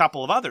maybe a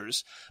couple of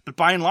others. But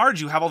by and large,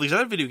 you have all these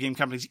other video game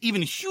companies,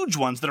 even huge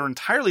ones, that are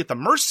entirely at the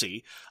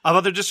mercy of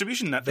other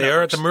distribution networks. They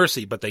are at the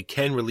mercy, but they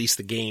can release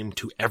the game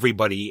to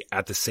everybody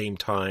at the same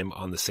time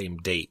on the same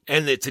date.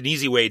 And it's an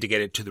easy way to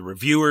get it to the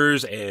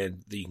reviewers,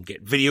 and you can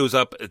get videos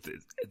up.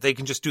 They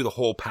can just do the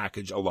whole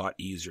package a lot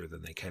easier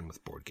than they can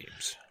with board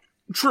games.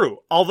 True.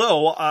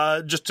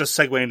 Although, just to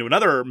segue into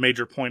another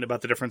major point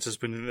about the differences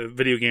between the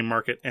video game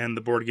market and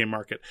the board game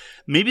market,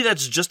 maybe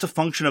that's just a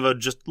function of a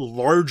just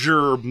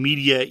larger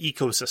media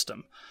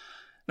ecosystem.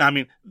 Now, I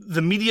mean,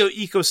 the media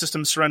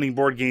ecosystem surrounding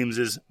board games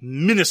is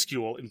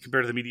minuscule in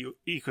compared to the media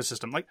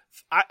ecosystem. Like,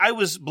 I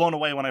was blown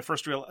away when I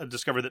first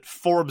discovered that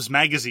Forbes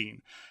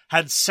magazine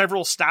had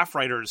several staff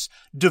writers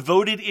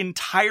devoted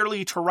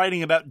entirely to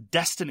writing about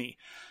Destiny,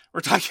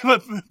 We're talking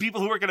about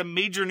people who work at a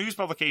major news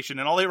publication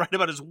and all they write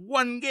about is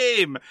one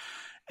game.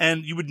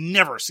 And you would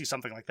never see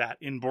something like that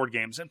in board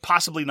games, and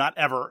possibly not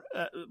ever.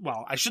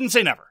 Well, I shouldn't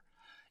say never.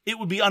 It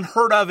would be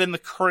unheard of in the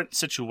current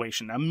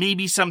situation. Now,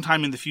 maybe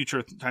sometime in the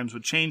future times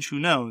would change, who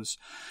knows?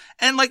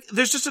 And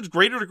there's just a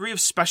greater degree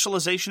of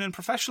specialization and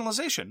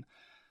professionalization.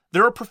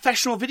 There are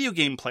professional video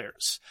game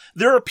players.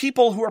 There are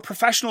people who are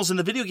professionals in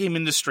the video game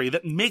industry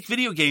that make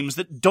video games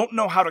that don't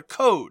know how to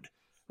code,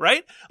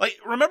 right?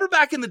 Remember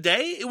back in the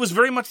day, it was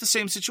very much the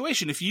same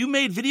situation. If you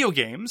made video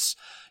games,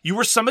 you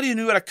were somebody who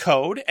knew how to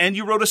code, and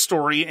you wrote a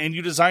story, and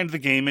you designed the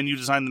game, and you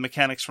designed the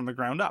mechanics from the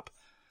ground up.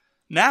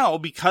 Now,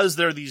 because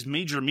there are these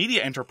major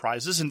media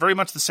enterprises, in very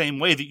much the same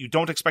way that you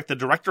don't expect the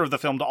director of the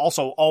film to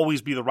also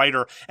always be the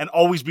writer and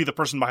always be the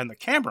person behind the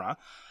camera,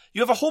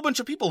 you have a whole bunch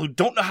of people who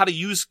don't know how to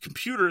use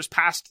computers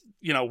past,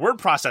 word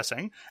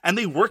processing, and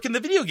they work in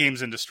the video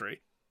games industry.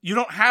 You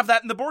don't have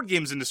that in the board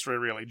games industry,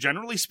 really.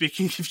 Generally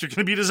speaking, if you're going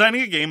to be designing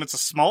a game, it's a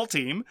small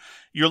team.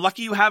 You're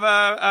lucky you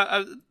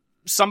have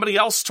somebody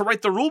else to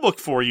write the rule book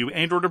for you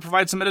and or to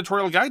provide some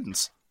editorial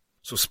guidance.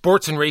 So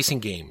sports and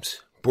racing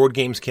games. Board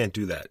games can't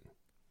do that.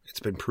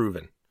 It's been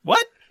proven.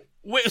 What?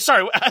 Wait,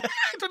 sorry. I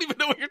don't even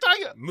know what you're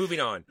talking about.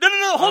 Moving on.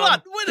 No, hold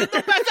on. Wait,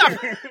 no, back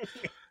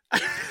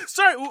up.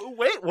 Sorry,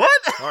 wait,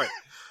 what? All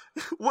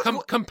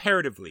right.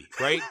 Comparatively,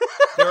 right?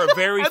 There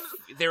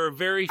are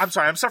very I'm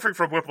sorry, I'm suffering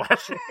from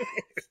whiplash.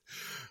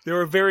 There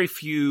are very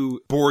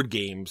few board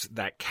games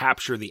that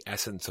capture the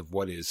essence of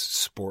what is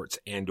sports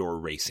and or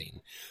racing.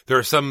 There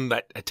are some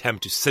that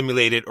attempt to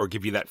simulate it or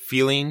give you that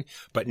feeling,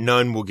 but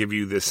none will give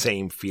you the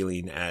same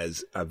feeling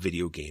as a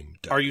video game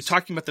does. Are you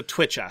talking about the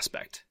Twitch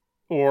aspect?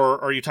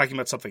 Or are you talking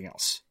about something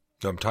else?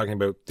 No, I'm talking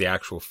about the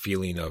actual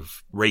feeling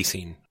of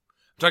racing.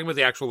 I'm talking about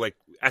the actual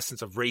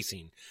essence of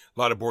racing. A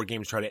lot of board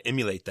games try to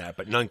emulate that,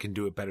 but none can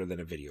do it better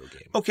than a video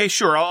game. Okay,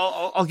 sure.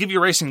 I'll give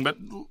you racing, but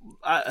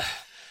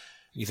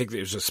you think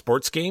there's a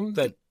sports game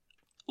that?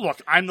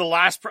 Look, I'm the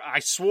last. I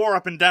swore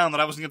up and down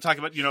that I wasn't going to talk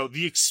about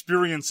the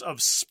experience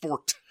of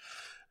sport.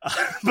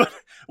 But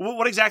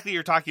what exactly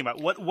you're talking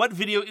about? What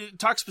video?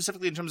 Talk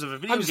specifically in terms of a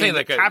video game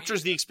that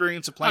captures the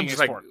experience of playing a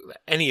sport.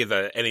 Any of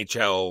the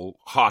NHL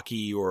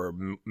hockey or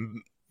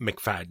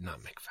McFadden, not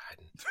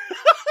McFadden.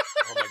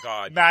 Oh my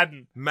God.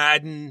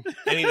 Madden,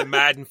 any of the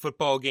Madden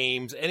football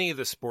games, any of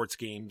the sports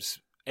games,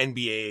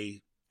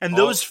 NBA. And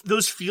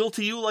those feel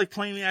to you like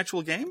playing the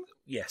actual game?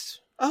 Yes.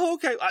 Oh,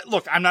 okay.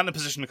 Look, I'm not in a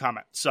position to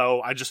comment,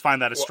 so I just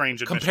find that a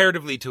strange admission.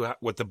 Comparatively to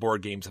what the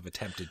board games have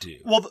attempted to do.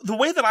 Well, the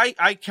way that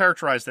I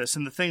characterize this,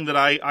 and the thing that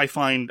I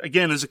find,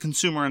 again, as a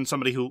consumer and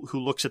somebody who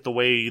looks at the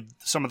way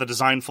some of the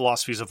design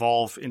philosophies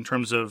evolve in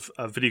terms of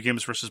video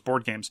games versus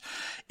board games,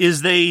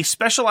 is they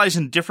specialize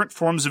in different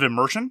forms of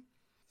immersion.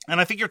 And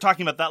I think you're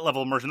talking about that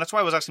level of immersion. That's why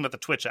I was asking about the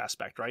Twitch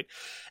aspect, right?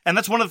 And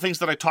that's one of the things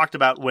that I talked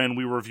about when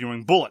we were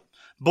reviewing Bullet.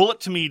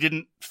 Bullet to me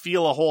didn't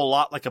feel a whole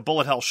lot like a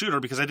bullet hell shooter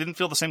because I didn't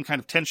feel the same kind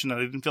of tension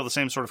and I didn't feel the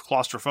same sort of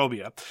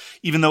claustrophobia,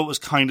 even though it was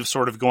kind of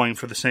sort of going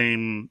for the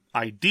same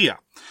idea.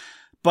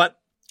 But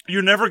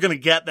you're never going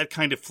to get that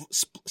kind of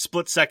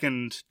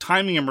split-second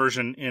timing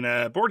immersion in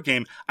a board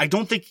game. I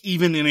don't think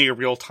even in a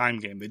real-time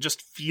game. They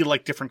just feel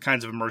like different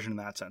kinds of immersion in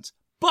that sense.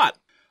 But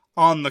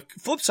on the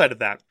flip side of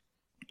that,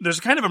 there's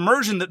a kind of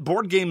immersion that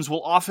board games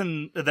will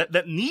often,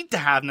 that need to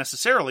have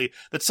necessarily,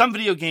 that some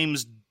video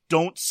games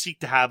don't seek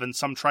to have and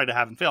some try to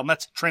have and fail, and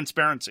that's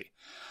transparency.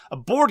 A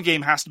board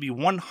game has to be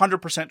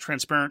 100%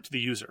 transparent to the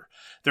user.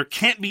 There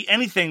can't be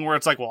anything where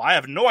it's like, well, I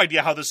have no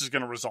idea how this is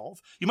going to resolve.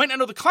 You might not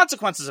know the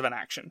consequences of an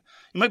action.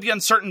 You might be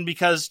uncertain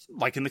because,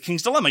 like in the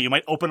King's Dilemma, you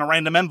might open a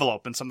random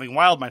envelope and something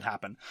wild might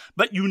happen.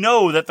 But you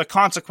know that the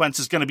consequence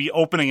is going to be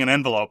opening an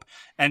envelope,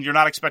 and you're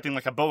not expecting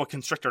like a boa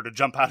constrictor to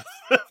jump out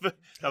of it.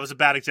 That was a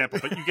bad example,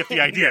 but you get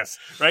the idea, yes.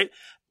 Right?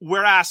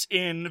 Whereas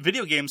in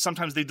video games,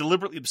 sometimes they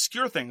deliberately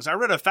obscure things. I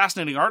read a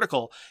fascinating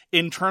article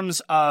in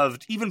terms of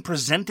even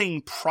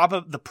presenting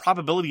the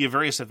probability of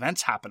various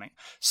events happening.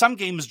 Some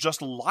games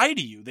just lie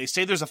to you. They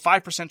say there's a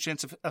 5%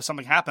 chance of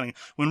something happening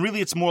when really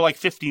it's more like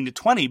 15 to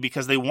 20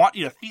 because they want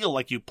you to feel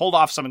like you pulled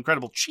off some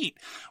incredible cheat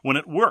when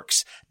it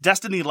works.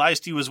 Destiny lies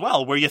to you as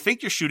well. Where you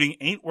think you're shooting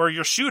ain't where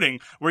you're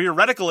shooting. Where your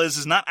reticle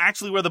is not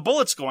actually where the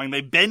bullet's going.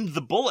 They bend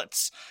the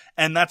bullets.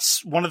 And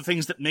that's one of the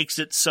things that makes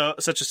it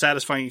such a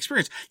satisfying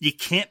experience. You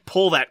can't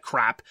pull that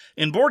crap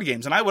in board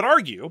games. And I would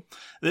argue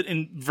that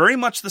in very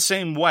much the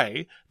same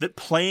way that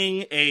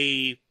playing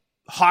a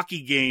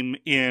hockey game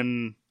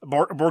in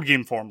board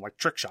game form, like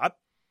Trick Shot,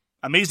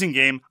 amazing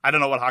game. I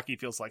don't know what hockey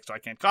feels like, so I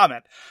can't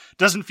comment.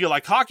 Doesn't feel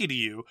like hockey to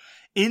you.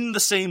 In the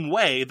same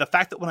way, the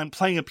fact that when I'm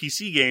playing a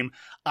PC game,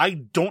 I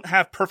don't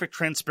have perfect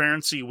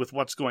transparency with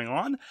what's going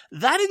on,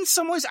 that in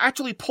some ways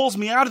actually pulls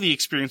me out of the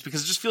experience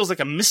because it just feels like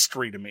a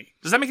mystery to me.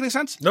 Does that make any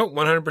sense? No,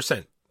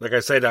 100%. Like I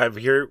said, I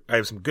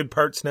have some good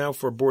parts now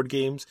for board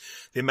games.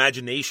 The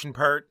imagination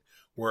part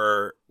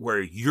where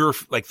you're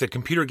like the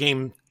computer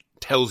game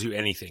tells you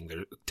anything.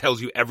 There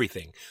tells you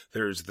everything.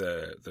 There's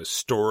the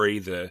story,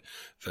 the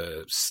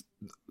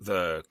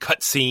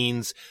cut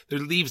scenes. There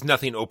leaves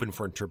nothing open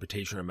for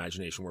interpretation or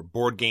imagination, where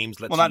board games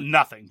not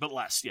nothing, but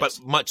less. Yes.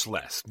 But much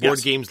less.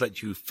 Board games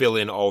let you fill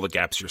in all the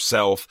gaps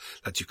yourself,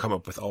 let you come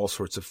up with all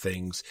sorts of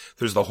things.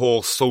 There's the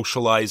whole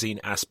socializing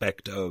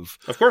aspect of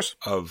course,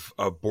 of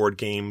board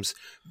games.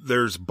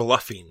 There's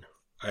bluffing.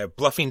 I have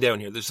bluffing down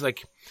here. There's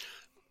like,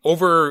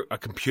 over a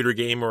computer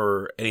game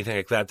or anything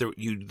like that,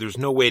 there's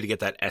no way to get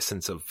that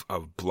essence of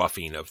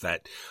bluffing, of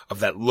that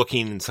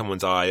looking in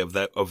someone's eye, of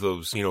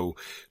those,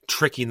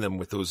 tricking them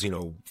with those,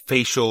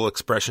 facial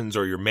expressions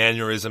or your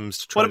mannerisms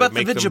to try to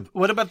make them.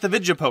 What about the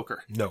Vidya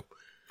poker? No.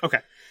 Okay.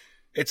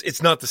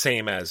 It's not the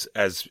same as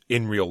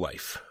in real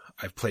life.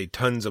 I've played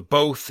tons of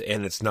both,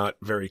 and it's not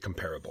very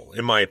comparable,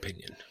 in my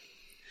opinion.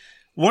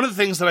 One of the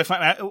things that I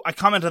find, I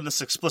commented on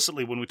this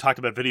explicitly when we talked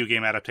about video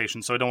game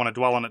adaptations, so I don't want to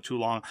dwell on it too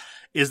long,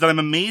 is that I'm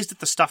amazed at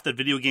the stuff that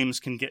video games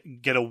can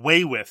get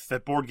away with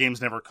that board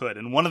games never could.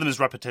 And one of them is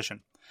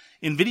repetition.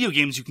 In video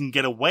games, you can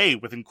get away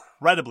with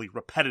incredibly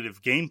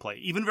repetitive gameplay.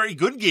 Even very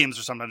good games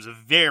are sometimes a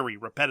very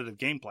repetitive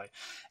gameplay.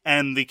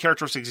 And the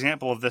characteristic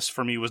example of this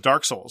for me was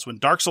Dark Souls. When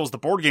Dark Souls, the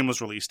board game,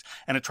 was released,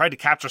 and it tried to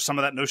capture some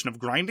of that notion of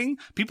grinding,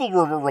 people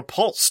were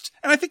repulsed.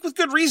 And I think with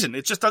good reason.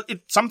 It's just,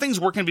 some things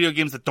work in video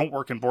games that don't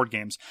work in board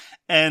games.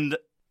 And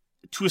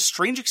to a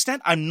strange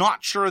extent, I'm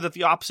not sure that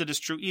the opposite is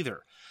true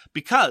either.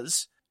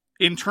 Because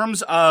in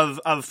terms of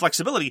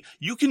flexibility,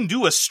 you can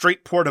do a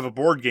straight port of a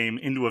board game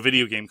into a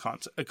video game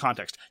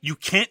context. You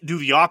can't do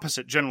the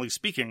opposite, generally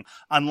speaking,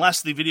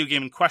 unless the video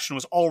game in question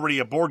was already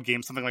a board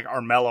game, something like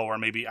Armello or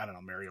maybe, I don't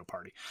know, Mario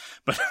Party.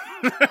 But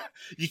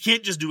you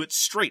can't just do it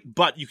straight,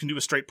 but you can do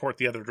a straight port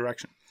the other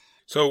direction.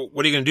 So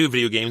what are you going to do,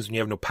 video games, when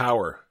you have no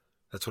power?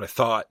 That's what I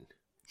thought.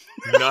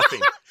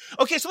 Nothing.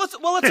 Okay, so let's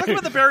talk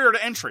about the barrier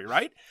to entry,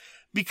 right?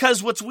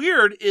 Because what's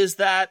weird is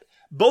that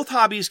both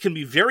hobbies can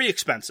be very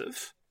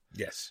expensive.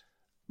 Yes.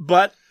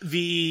 But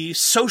the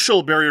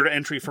social barrier to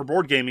entry for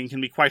board gaming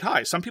can be quite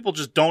high. Some people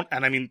just don't,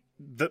 and I mean,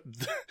 the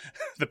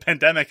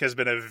pandemic has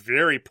been a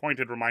very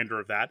pointed reminder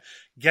of that.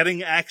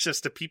 Getting access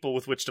to people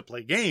with which to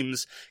play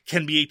games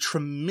can be a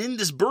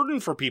tremendous burden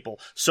for people,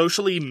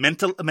 socially,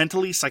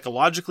 mentally,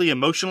 psychologically,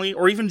 emotionally,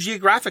 or even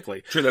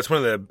geographically. Sure, that's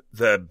one of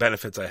the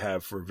benefits I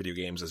have for video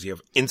games is you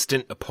have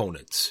instant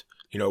opponents.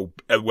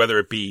 Whether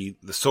it be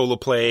the solo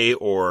play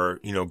or,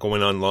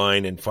 going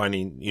online and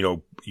finding,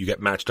 you get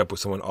matched up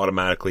with someone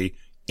automatically.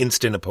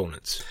 Instant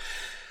opponents.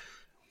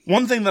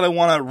 One thing that I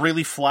want to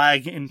really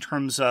flag in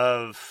terms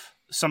of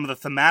some of the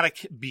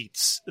thematic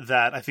beats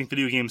that I think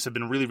video games have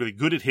been really, really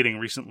good at hitting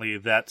recently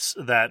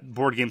that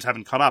board games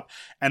haven't caught up.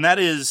 And that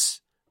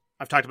is,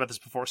 I've talked about this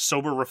before,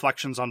 sober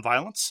reflections on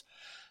violence.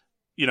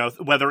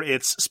 Whether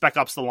it's Spec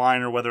Ops The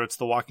Line or whether it's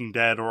The Walking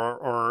Dead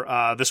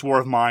or This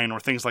War of Mine or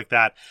things like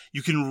that,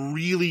 you can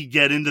really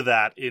get into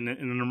that in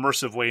an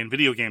immersive way in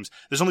video games.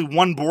 There's only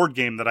one board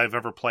game that I've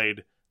ever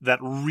played that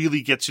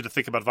really gets you to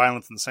think about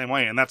violence in the same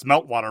way, and that's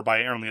Meltwater by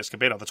Aaron Lee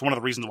Escobedo. That's one of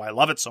the reasons why I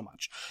love it so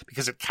much,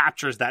 because it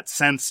captures that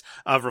sense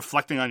of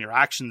reflecting on your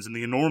actions and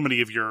the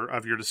enormity of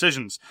your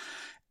decisions,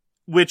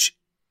 which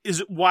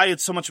is why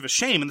it's so much of a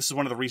shame, and this is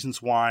one of the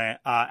reasons why,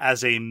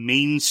 as a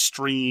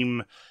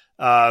mainstream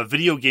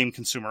video game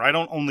consumer, I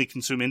don't only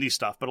consume indie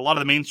stuff, but a lot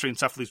of the mainstream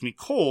stuff leaves me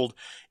cold,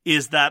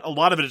 is that a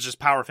lot of it is just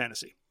power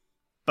fantasy.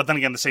 But then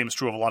again, the same is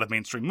true of a lot of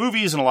mainstream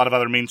movies and a lot of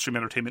other mainstream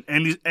entertainment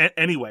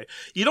anyway.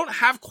 You don't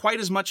have quite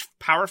as much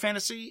power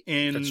fantasy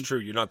in... That's true.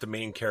 You're not the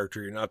main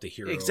character. You're not the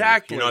hero.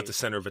 Exactly. You're not the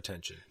center of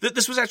attention.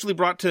 This was actually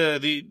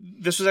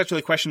this was actually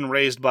a question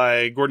raised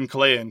by Gordon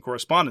Kalea in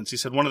Correspondence. He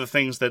said one of the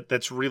things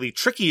that's really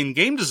tricky in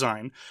game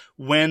design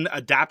when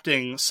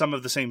adapting some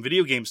of the same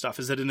video game stuff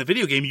is that in a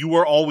video game, you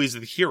are always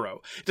the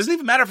hero. It doesn't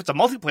even matter if it's a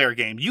multiplayer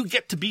game. You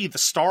get to be the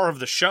star of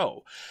the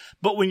show.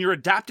 But when you're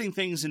adapting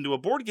things into a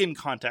board game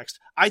context,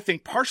 I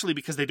think partially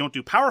because they don't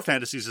do power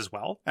fantasies as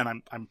well,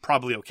 and I'm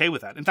probably okay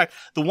with that. In fact,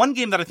 the one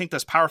game that I think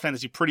does power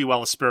fantasy pretty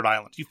well is Spirit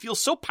Island. You feel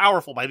so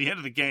powerful by the end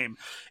of the game.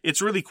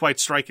 It's really quite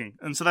striking.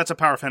 And so that's a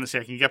power fantasy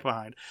I can get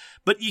behind.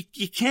 But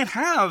you can't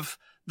have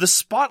the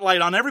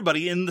spotlight on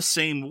everybody in the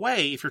same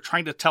way if you're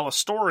trying to tell a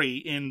story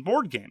in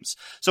board games.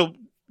 So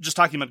just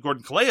talking about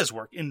Gordon Kalea's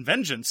work, in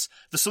Vengeance,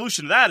 the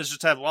solution to that is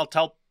just to have,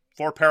 tell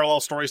 4 parallel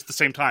stories at the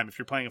same time if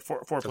you're playing a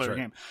four-player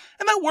game.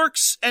 And that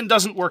works and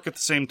doesn't work at the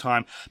same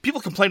time.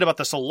 People complain about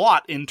this a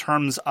lot in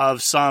terms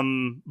of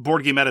some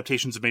board game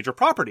adaptations of major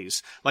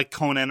properties, like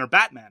Conan or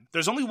Batman.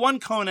 There's only one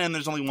Conan,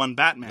 there's only one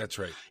Batman. That's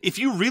right. If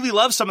you really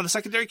love some of the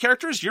secondary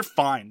characters, you're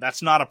fine.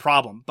 That's not a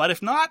problem. But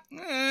if not,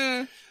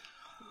 Yeah,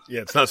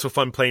 it's not so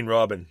fun playing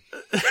Robin.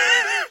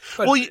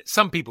 But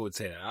some people would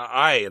say that.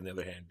 I, on the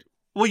other hand...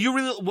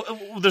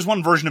 there's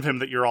one version of him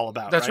that you're all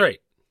about, That's right.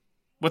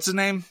 What's his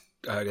name?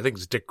 I think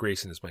it's Dick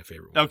Grayson is my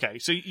favorite one. Okay,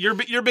 so you're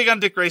big on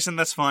Dick Grayson.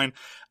 That's fine.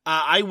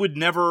 I would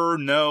never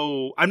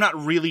know. I'm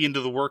not really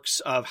into the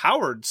works of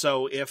Howard.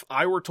 So if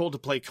I were told to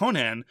play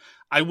Conan,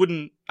 I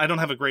don't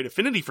have a great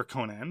affinity for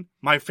Conan.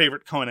 My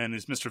favorite Conan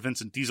is Mr.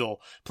 Vincent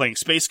Diesel playing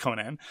Space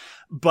Conan.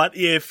 But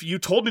if you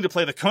told me to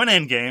play the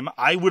Conan game,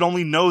 I would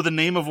only know the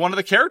name of one of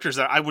the characters.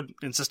 I would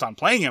insist on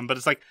playing him, but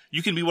it's like,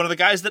 you can be one of the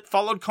guys that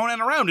followed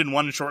Conan around in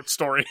one short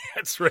story.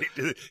 That's right.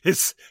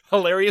 His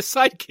hilarious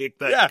sidekick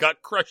that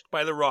got crushed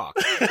by the rock.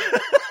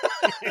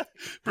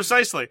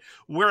 Precisely.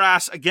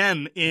 Whereas,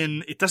 again,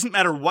 it doesn't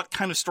matter what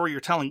kind of story you're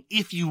telling.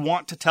 If you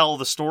want to tell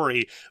the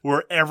story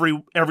where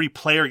every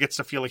player gets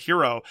to feel a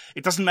hero,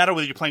 it doesn't matter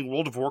whether you're playing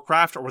World of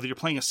Warcraft or whether you're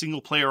playing a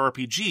single-player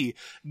RPG.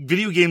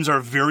 Video games are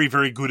very,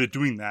 very good at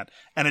doing that.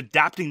 And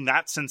adapting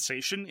that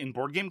sensation in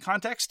board game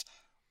context,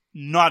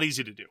 not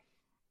easy to do.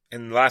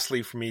 And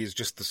lastly, for me, is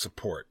just the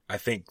support. I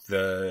think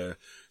the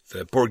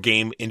board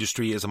game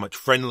industry is a much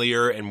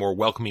friendlier and more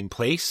welcoming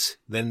place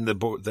than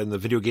the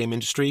video game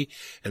industry.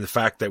 And the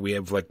fact that we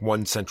have like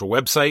one central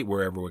website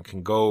where everyone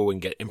can go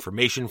and get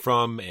information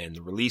from, and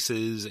the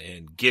releases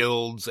and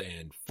guilds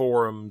and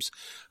forums,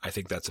 I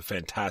think that's a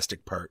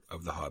fantastic part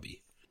of the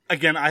hobby.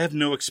 Again, I have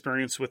no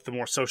experience with the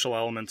more social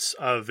elements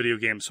of video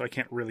games, so I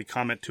can't really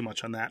comment too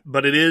much on that.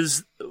 But it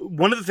is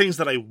one of the things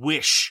that I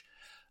wish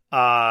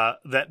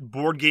that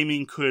board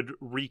gaming could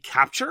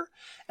recapture.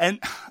 And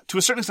to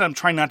a certain extent, I'm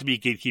trying not to be a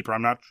gatekeeper.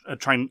 I'm not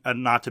trying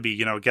not to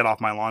be, get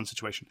off my lawn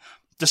situation.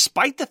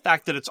 Despite the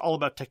fact that it's all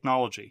about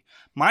technology,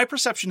 my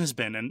perception has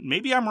been, and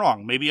maybe I'm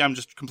wrong, maybe I'm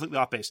just completely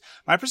off base,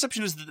 my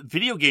perception is that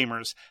video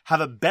gamers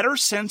have a better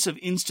sense of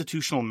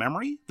institutional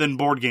memory than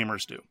board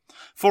gamers do.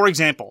 For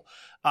example,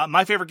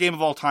 my favorite game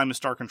of all time is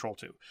Star Control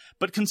 2.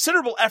 But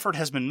considerable effort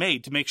has been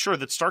made to make sure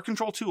that Star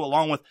Control 2,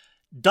 along with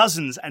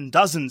dozens and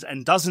dozens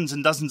and dozens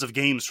and dozens of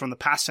games from the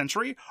past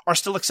century, are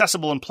still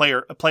accessible and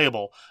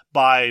playable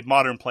by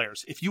modern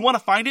players. If you want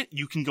to find it,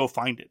 you can go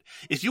find it.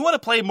 If you want to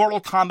play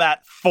Mortal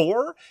Kombat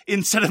 4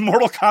 instead of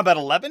Mortal Kombat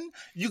 11,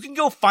 you can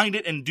go find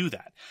it and do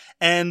that.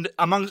 And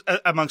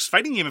amongst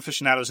fighting game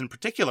aficionados in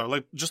particular,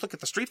 like just look at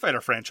the Street Fighter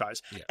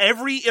franchise. Yeah.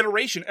 Every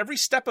iteration, every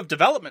step of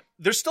development,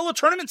 there's still a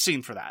tournament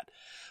scene for that.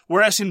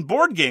 Whereas in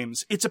board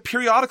games, it's a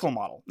periodical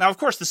model. Now, of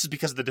course, this is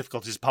because of the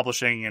difficulties of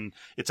publishing and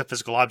it's a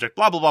physical object,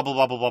 blah, blah, blah,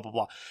 blah, blah, blah, blah,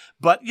 blah.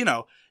 But,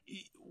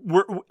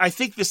 I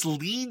think this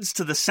leads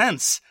to the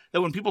sense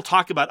that when people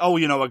talk about,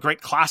 a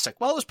great classic,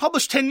 well, it was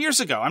published 10 years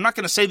ago. I'm not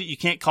going to say that you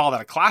can't call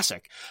that a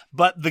classic,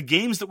 but the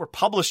games that were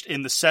published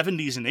in the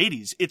 70s and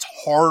 80s, it's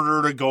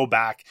harder to go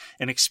back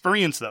and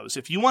experience those.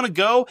 If you want to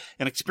go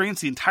and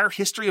experience the entire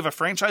history of a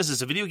franchise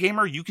as a video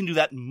gamer, you can do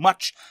that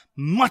much,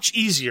 much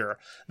easier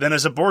than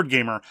as a board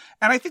gamer.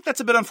 And I think that's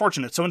a bit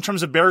unfortunate. So in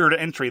terms of barrier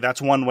to entry,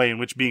 that's one way in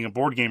which being a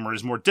board gamer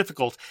is more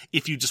difficult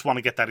if you just want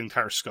to get that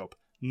entire scope.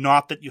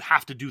 Not that you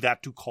have to do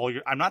that to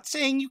I'm not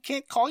saying you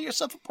can't call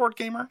yourself a board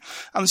gamer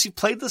unless you've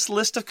played this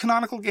list of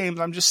canonical games.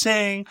 I'm just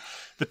saying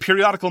the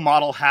periodical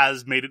model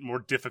has made it more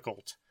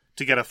difficult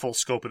to get a full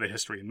scope of the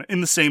history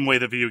in the same way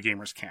that video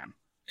gamers can.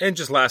 And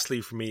just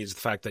lastly for me is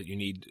the fact that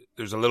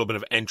there's a little bit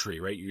of entry,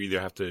 right? You either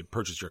have to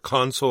purchase your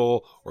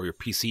console or your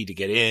PC to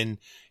get in,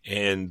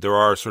 and there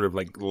are sort of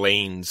like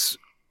lanes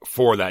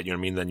for that,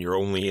 then you're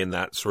only in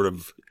that sort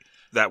of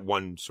that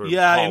one sort of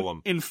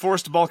column.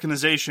 Enforced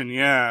balkanization,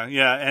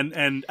 yeah.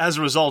 And as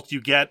a result, you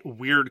get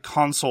weird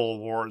console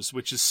wars,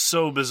 which is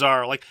so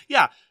bizarre. Like,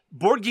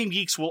 board game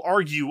geeks will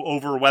argue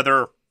over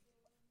whether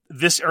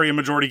this area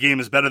majority game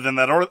is better than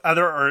that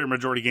other area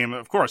majority game,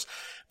 of course.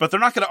 But they're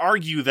not going to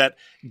argue that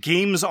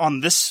games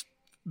on this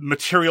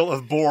material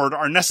of board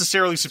are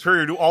necessarily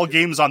superior to all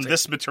games on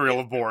this material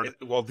of board.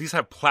 Well, these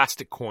have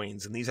plastic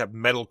coins and these have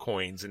metal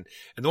coins, and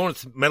the one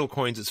with metal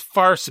coins is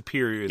far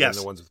superior than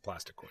the ones with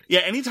plastic coins. Yeah,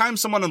 anytime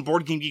someone on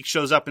Board Game Geek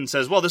shows up and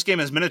says, well, this game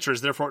has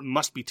miniatures, therefore it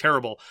must be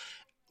terrible,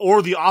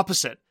 or the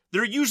opposite,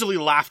 they're usually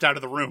laughed out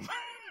of the room.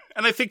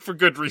 And I think for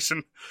good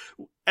reason.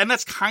 And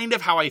that's kind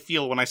of how I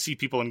feel when I see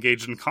people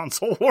engaged in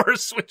console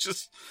wars, which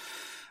is,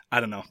 I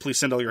don't know. Please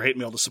send all your hate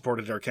mail to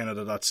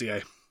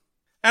support@aircanada.ca.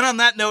 And on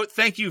that note,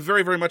 thank you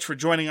very, very much for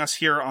joining us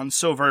here on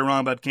So Very Wrong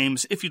About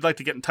Games. If you'd like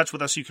to get in touch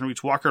with us, you can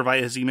reach Walker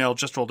via his email,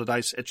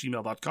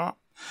 justrolledadice@gmail.com.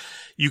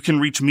 You can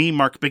reach me,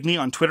 Mark Bigney,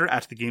 on Twitter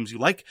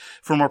 @TheGamesYouLike.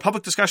 For more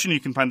public discussion,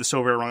 you can find the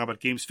So Very Wrong About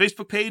Games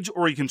Facebook page,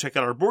 or you can check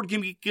out our Board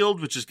Game Geek Guild,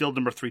 which is guild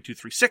number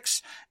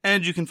 3236,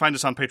 and you can find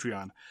us on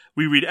Patreon.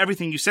 We read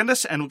everything you send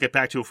us, and we'll get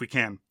back to you if we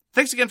can.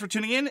 Thanks again for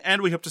tuning in,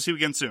 and we hope to see you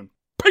again soon.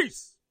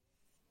 Peace!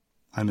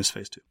 I miss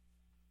Phase 2.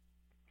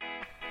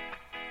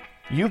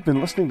 You've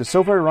been listening to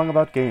So Very Wrong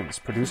About Games,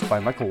 produced by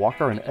Michael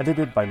Walker and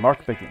edited by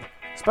Mark Bigney.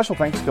 Special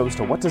thanks goes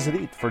to What Does It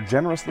Eat for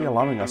generously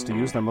allowing us to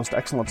use their most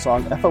excellent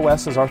song,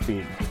 FOS, as our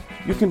theme.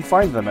 You can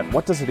find them at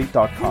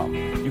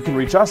whatdoesiteat.com. You can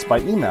reach us by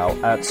email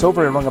at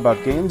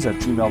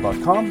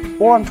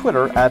soverywrongaboutgames@gmail.com or on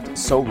Twitter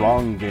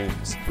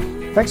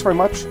 @SoWrongGames. Thanks very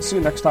much, see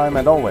you next time,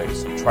 and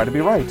always, try to be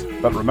right,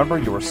 but remember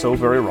you are so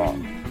very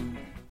wrong.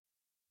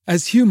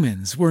 As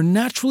humans, we're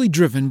naturally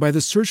driven by the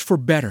search for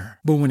better.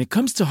 But when it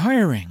comes to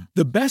hiring,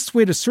 the best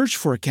way to search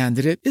for a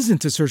candidate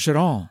isn't to search at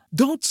all.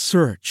 Don't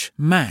search,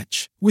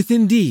 match with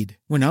Indeed.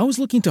 When I was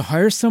looking to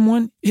hire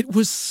someone, it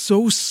was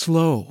so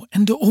slow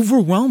and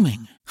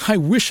overwhelming. I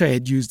wish I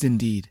had used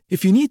Indeed.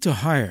 If you need to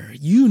hire,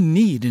 you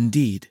need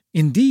Indeed.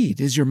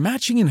 Indeed is your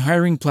matching and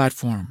hiring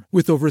platform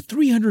with over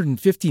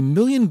 350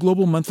 million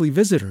global monthly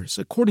visitors,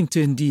 according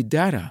to Indeed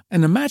data,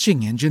 and a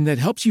matching engine that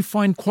helps you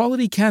find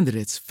quality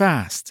candidates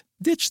fast.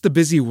 Ditch the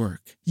busy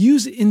work.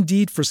 Use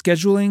Indeed for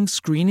scheduling,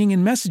 screening,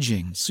 and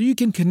messaging so you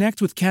can connect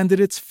with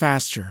candidates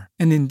faster.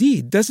 And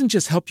Indeed doesn't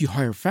just help you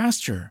hire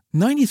faster.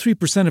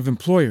 93% of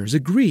employers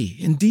agree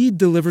Indeed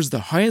delivers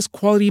the highest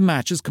quality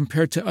matches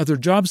compared to other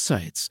job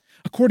sites,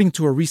 according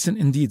to a recent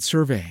Indeed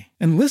survey.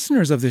 And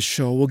listeners of this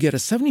show will get a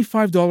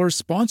 $75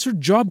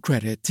 sponsored job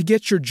credit to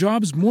get your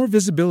jobs more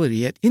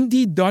visibility at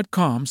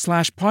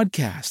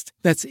Indeed.com/podcast.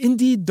 That's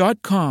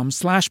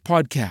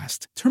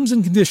Indeed.com/podcast. Terms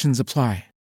and conditions apply.